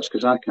research,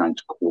 because I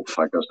can't quote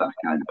figures that I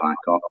can't back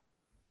up,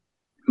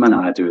 the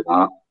minute I do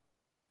that,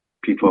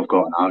 people have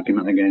got an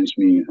argument against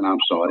me, and I'm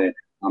sorry,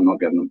 I'm not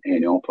giving them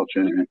any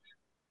opportunity.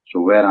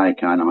 So where I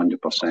can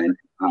 100%,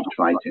 I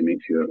try to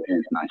make sure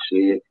anything I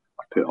say or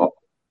put up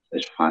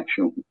is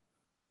factual.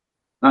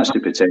 That's to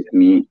protect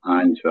me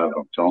and whoever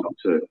I'm talking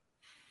to.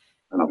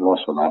 And I've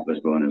lost where that was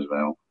going as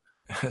well.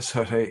 That's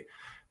all right.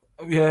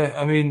 Yeah,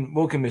 I mean,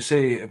 what can we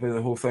say about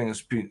the whole thing?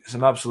 It's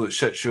an absolute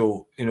shit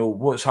show. You know,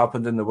 what's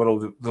happened in the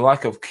world, the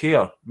lack of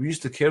care. We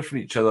used to care for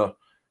each other.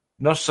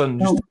 Nursing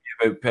used to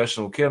be about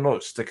personal care,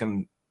 not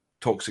sticking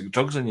toxic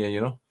drugs in you, you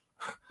know?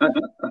 I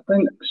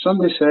think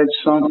somebody said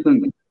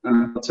something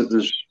that it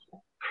was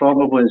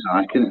probably as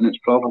accurate and it's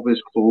probably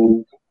as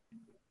cold,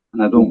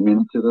 and I don't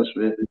mean to this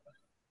way,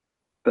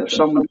 but if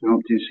someone came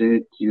up to you and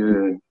said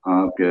you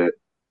have got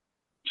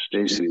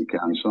stage 3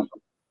 cancer,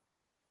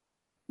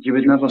 you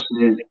would never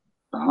say,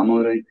 I'm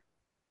alright.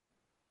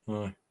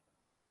 Right.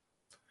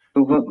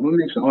 So what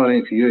makes it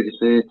alright for you to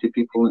say to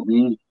people like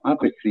me, I've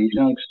got 3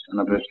 drugs and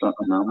I've got stuff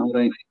and I'm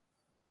alright?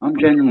 I'm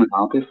genuinely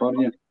happy for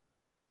you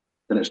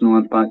that it's not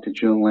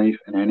impacted your life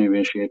in any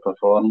way, shape or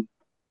form.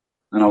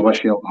 And I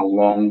wish you a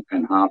long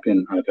and happy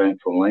and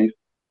eventful life.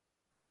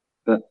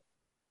 But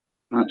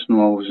that's not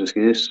always the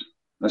case.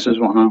 This is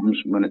what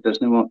happens when it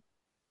doesn't work.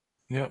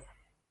 Yep.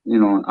 You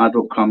know, I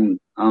don't come...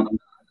 how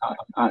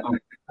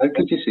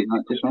could you say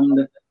that to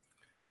somebody?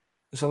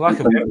 It's a lack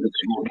of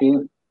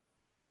empathy.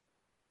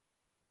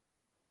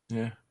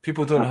 Yeah.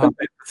 People don't have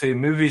empathy.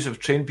 Movies have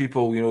trained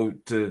people, you know,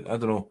 to, I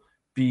don't know,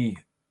 be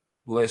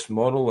less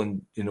moral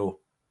and, you know,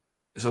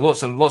 there's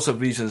lots of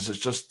reasons. It's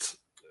just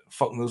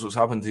fuck knows what's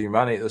happened to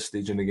humanity at this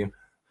stage in the game.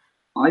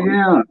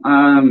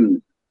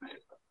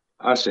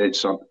 I said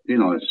so. You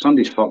know,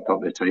 somebody's fucked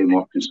up the time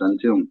working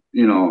into them.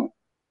 You know,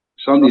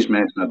 somebody's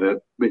messing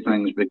about with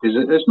things because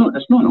it's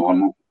not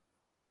normal.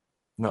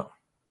 No.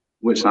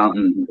 What's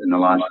happened in the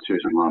last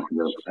 2.5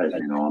 years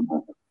isn't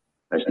normal.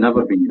 It's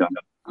never been done.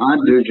 I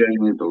do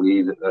genuinely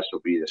believe that this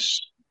will be the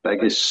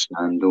biggest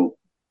scandal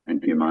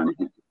in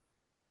humanity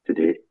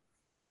today.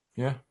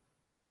 Yeah.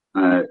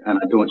 And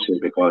I don't say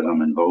it because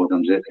I'm involved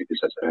in it, because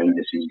it's behind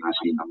the scenes. I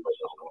see numbers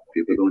that a lot of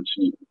people don't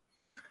see.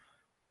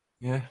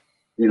 Yeah.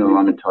 You know,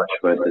 I'm in touch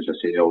with, as I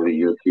say, all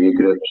the UK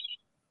groups.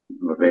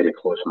 We're very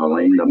close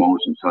aligned. I'm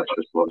also in touch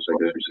with lots of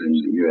groups in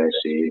the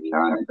USA,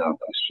 Canada,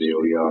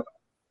 Australia.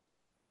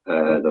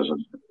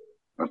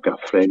 I've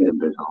got a friend in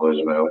Brazil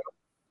as well.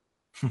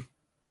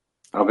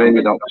 I've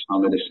ended up with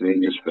some of the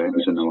strangest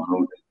friends in the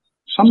world.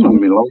 Some of them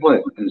be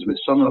lovely, and with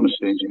some of them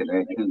strange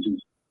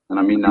connections, and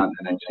I mean that in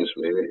the nicest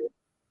way.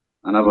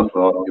 I never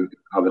thought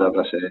I would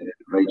ever say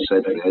right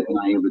said Fred and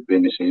I would be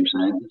in the same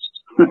sentence.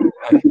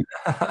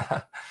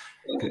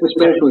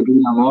 Especially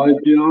being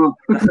alive, you know.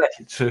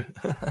 True.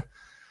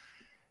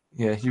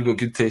 Yeah, you've got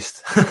good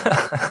taste.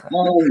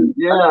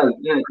 Yeah.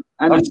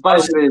 And by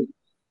the way,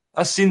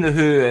 I've seen the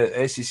Who at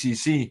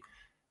SECC.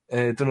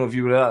 Don't know if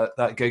you were at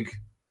that gig.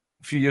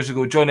 a few years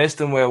ago. John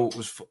Estonwell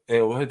was how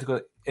do you call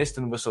it?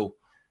 Estonwhistle.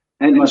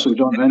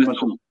 John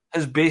Entwistle.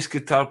 His bass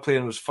guitar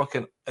playing was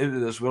fucking out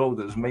of this world.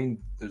 It was mind.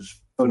 It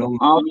was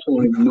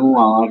absolutely no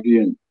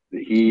arguing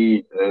that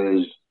he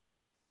is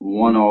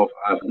one of,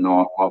 if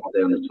not up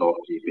there in the top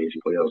 3 bass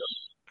players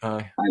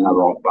in a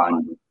rock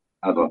band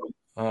ever.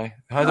 Aye,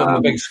 I had it on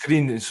the big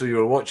screen, so you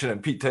were watching it.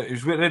 And Pete, he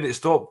was ready to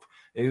stop.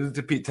 He looked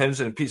at Pete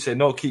Townsend, and Pete said,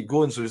 "No, keep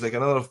going." So it was like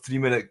another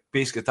 3-minute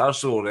bass guitar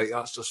solo. Right,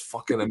 that's just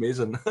fucking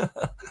amazing.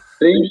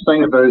 Strange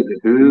thing about the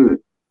Who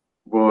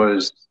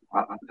was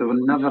they were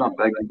never a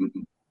big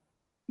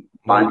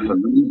band for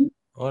me.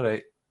 All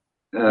right.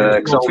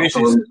 I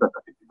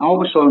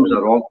always saw them as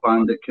a rock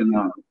band that kind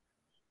of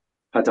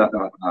had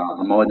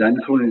a mod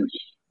influence,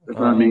 if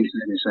that makes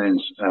any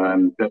sense.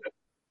 But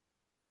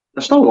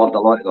I still loved a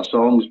lot of their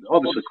songs.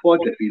 Obviously,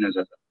 Quadrophenia is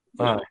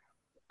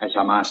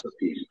a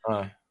masterpiece.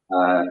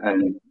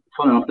 And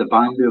fun enough, the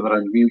band we were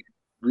in,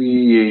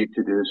 we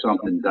to do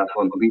something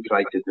different. We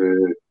tried to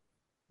do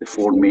the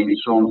 4 main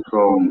songs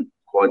from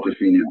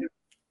Quadrophenia.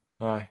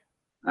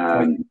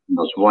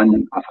 There's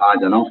one, I've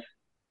Had Enough.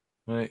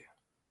 Right.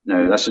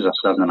 Now, this is a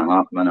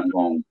 7.5 minute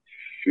long,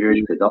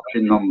 huge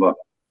production number.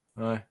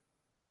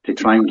 To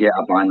try and get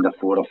a band of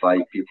 4 or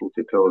 5 people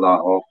to pull that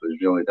off was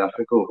really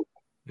difficult.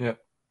 Yeah.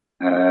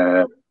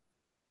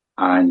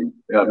 And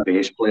our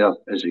bass player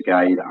is a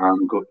guy that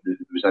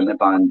was in the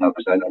band I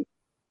was in.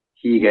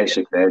 He gets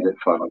the credit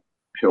for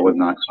pulling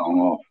that song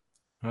off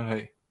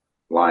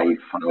live.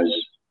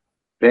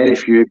 Very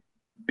few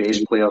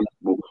bass players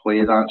will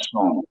play that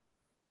song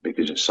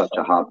because it's such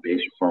a hard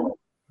bass form.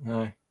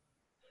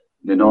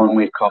 They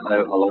normally cut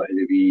out a lot of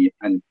the wee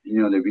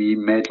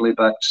medley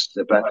bits,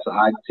 the bits that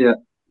add to it.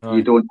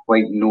 You don't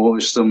quite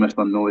notice them if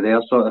they're not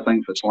there, sort of thing.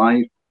 If it's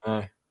live,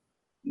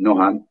 no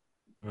him.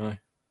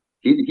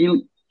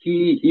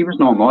 He was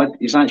not mod.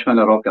 He's actually in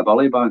a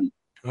rockabilly band.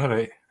 All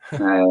right.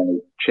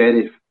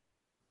 Cherry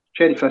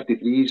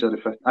 53s or the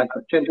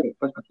Cherry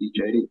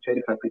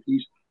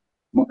 53s.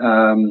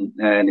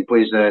 And he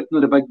plays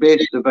the big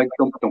bass, the big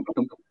thump.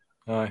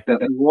 There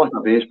was a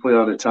bass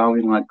player, an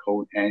Italian lad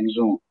called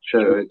Enzo.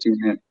 Shout out to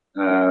him.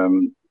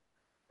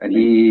 And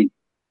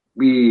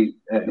we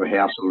at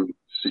rehearsal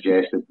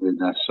suggested doing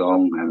this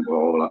song, and we're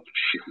all like,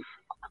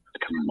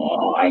 come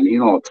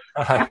on,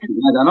 I had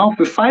enough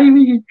with 5, are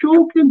you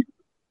joking?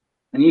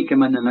 And he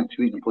came in the next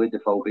week and played the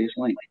full bass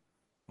line.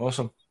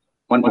 Awesome.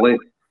 One play.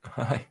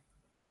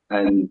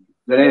 And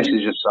the rest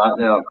is just sat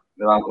there with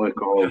that look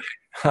of,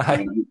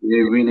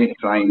 we need to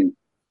try and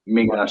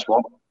make this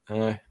work.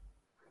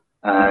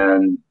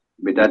 And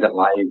we did it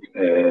live,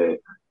 and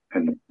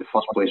the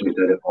first place we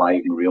did it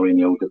live and really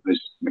nailed it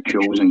was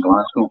McCool's in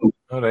Glasgow.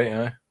 All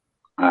right,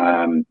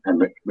 and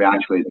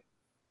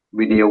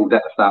we nailed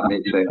it, if that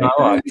makes sense.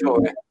 I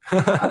can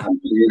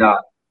say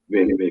that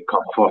with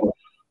comfort.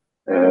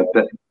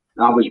 But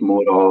that was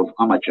more of,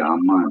 I'm a jam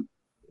man.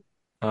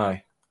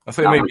 I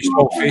thought it might be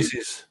Small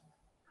Faces.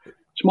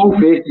 Small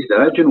Faces, the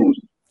originals.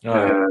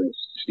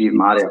 Steve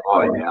Marriott,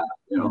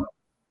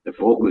 the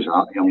vocals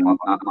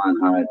that man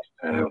had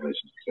was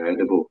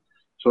incredible.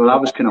 So that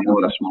was kind of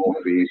more the Small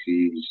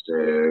Faces,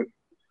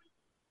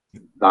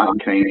 that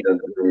kind of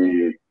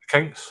the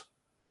Kinks.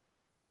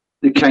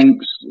 The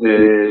Kinks.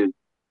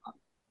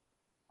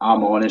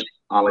 I'm honest,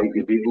 I like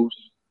the Beatles.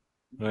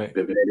 Right.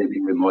 But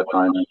with my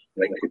fans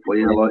like to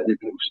play a lot of the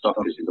Beatles stuff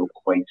because they don't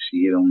quite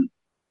see them.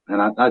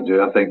 And I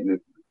do. I think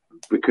that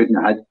we couldn't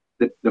have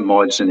had the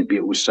mods in the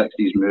Beatles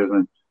 60s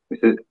movement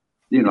without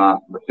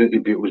the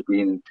Beatles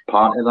being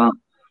part of that.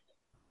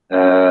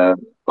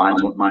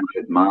 Bands like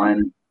Manfred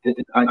Mann, the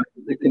kind of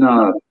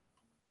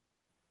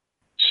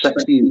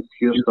 60s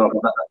pure stuff.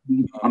 As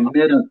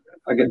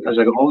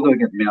I got older, I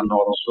get more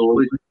Northern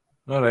Soul.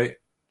 All right.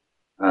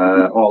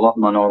 I love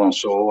my Northern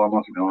Soul, I'm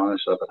not going to be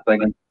honest. I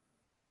think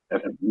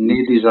if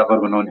nobody's ever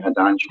went on to a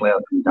dance floor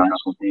and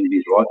dance with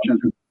nobody's watching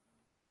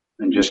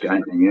and just get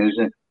into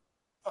music.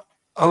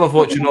 I love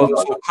watching all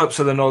the clips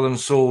of the Northern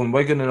Soul and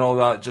Wigan and all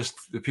that,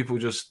 just the people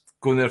just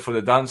going there for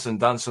the dancing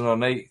all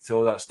night to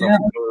all that stuff,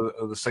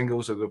 all the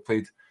singles that were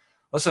played.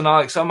 Listen,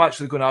 Alex, I'm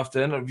actually going to have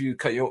to interview, not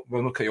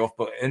cut you off,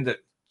 but end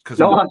it.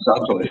 That's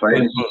absolutely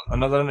fine.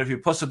 Another interview.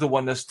 Plus, I don't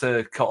want this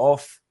to cut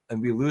off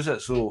and we lose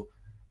it, so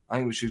I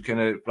think we should kind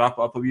of wrap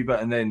it up a wee bit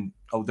and then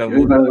I'll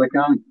download it.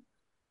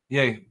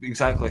 Yeah,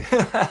 exactly.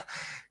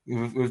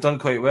 We've done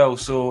quite well.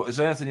 So, is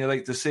there anything you'd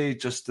like to say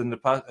just in the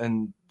past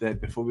and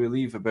before we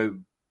leave about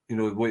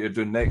what you're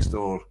doing next,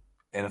 or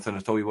anything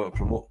at all you want to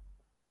promote?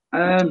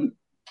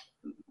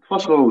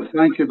 First of all,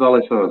 thank you,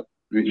 Billy, for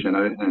reaching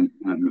out and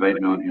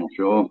inviting me on your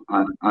show.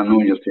 I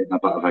know you're taking a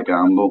bit of a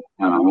gamble,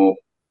 and I hope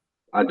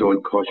I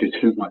don't cause you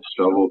too much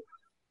trouble.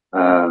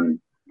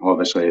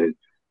 Obviously,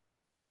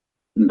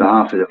 on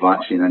behalf of the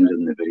vaccine and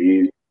the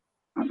bereaved,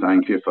 I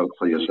thank you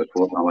for your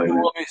support.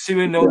 See,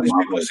 when all these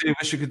people say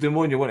wish you could do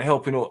more and you want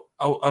help,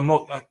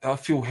 I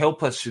feel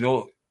helpless,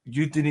 You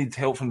do need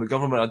help from the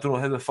government. I don't know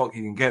how the fuck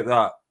you can get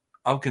that.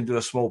 I can do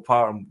a small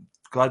part. I'm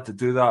glad to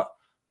do that.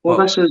 Well,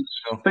 this is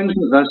things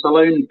like this,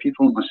 allowing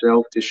people like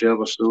myself to share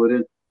their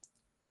story.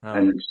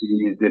 and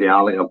see the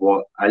reality of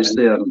what is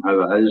there and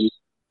how it is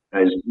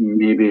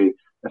maybe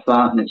if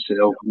that in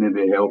itself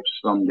maybe helps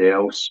somebody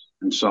else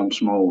in some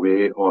small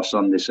way, or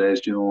somebody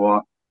says, you know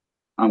what,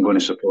 I'm going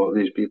to support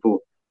these people.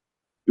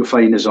 You'll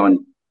find us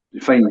on, you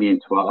find me on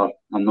Twitter.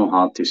 I'm not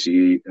hard to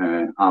see,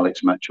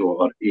 Alex Mitchell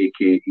or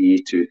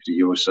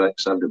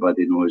AKE2306.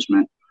 Everybody knows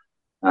me.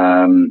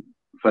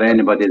 For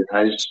anybody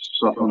that is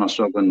suffering or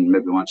struggling,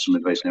 maybe wants some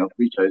advice and help,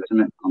 reach out to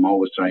me. I'm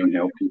always trying to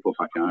help people if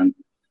I can.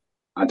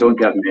 I don't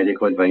give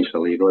medical advice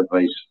or legal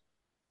advice.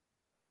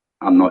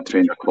 I'm not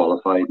trained or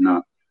qualified in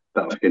that.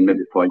 But if I can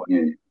maybe point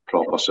you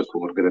proper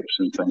support groups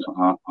and things like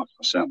that, I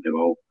certainly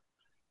will.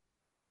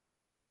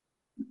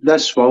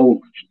 This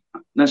will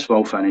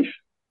finish.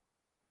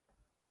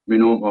 We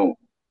know it will.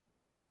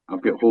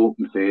 I've got hope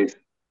and faith.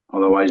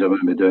 Otherwise, I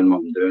wouldn't be doing what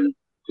I'm doing.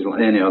 Because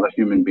like any other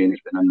human being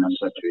that's been in this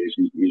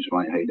situation, you just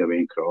want to hide away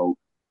and crawl.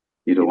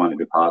 You don't want to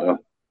be part of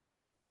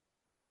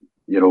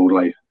your old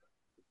life.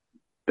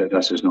 But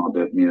this is not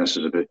about me. This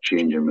is about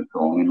changing what's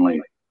wrong in life.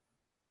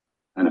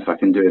 And if I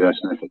can do this,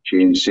 and if I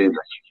change, say this,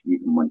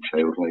 even one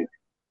child's life,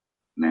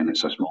 then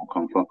it's a small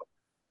comfort.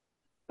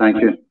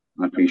 Thank you.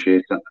 I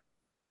appreciate it.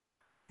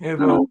 Yeah,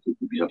 and I'll keep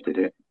you up to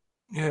date.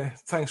 Yeah,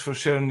 thanks for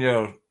sharing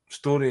your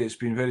story. It's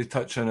been very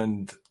touching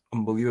and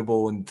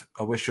unbelievable, and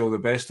I wish you all the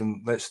best,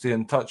 and let's stay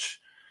in touch.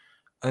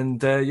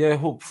 And yeah,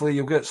 hopefully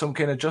you'll get some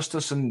kind of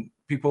justice, and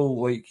people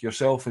like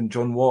yourself and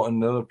John Watt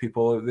and the other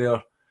people out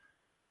there,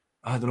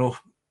 I don't know,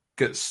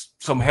 get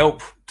some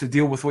help to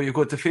deal with what you've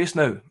got to face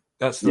now.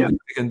 That's the least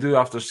they can do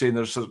after saying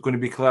there's going to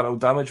be collateral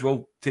damage.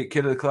 We'll take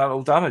care of the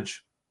collateral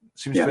damage.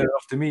 Seems fair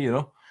enough to me, you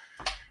know.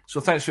 So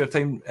thanks for your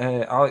time,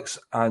 Alex.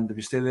 And if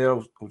you stay there,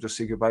 we'll just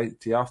say goodbye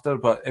to you after.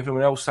 But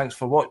everyone else, thanks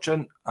for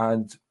watching.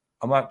 And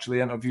I'm actually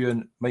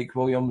interviewing Mike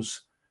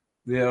Williams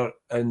there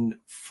in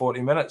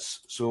 40 minutes.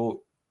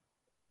 So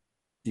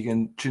you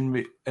can tune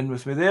me in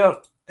with me there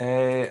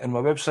on my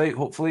website,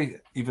 hopefully.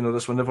 Even though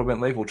this one never went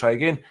live, we'll try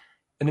again.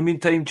 In the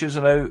meantime, cheers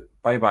and out.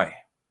 Bye-bye.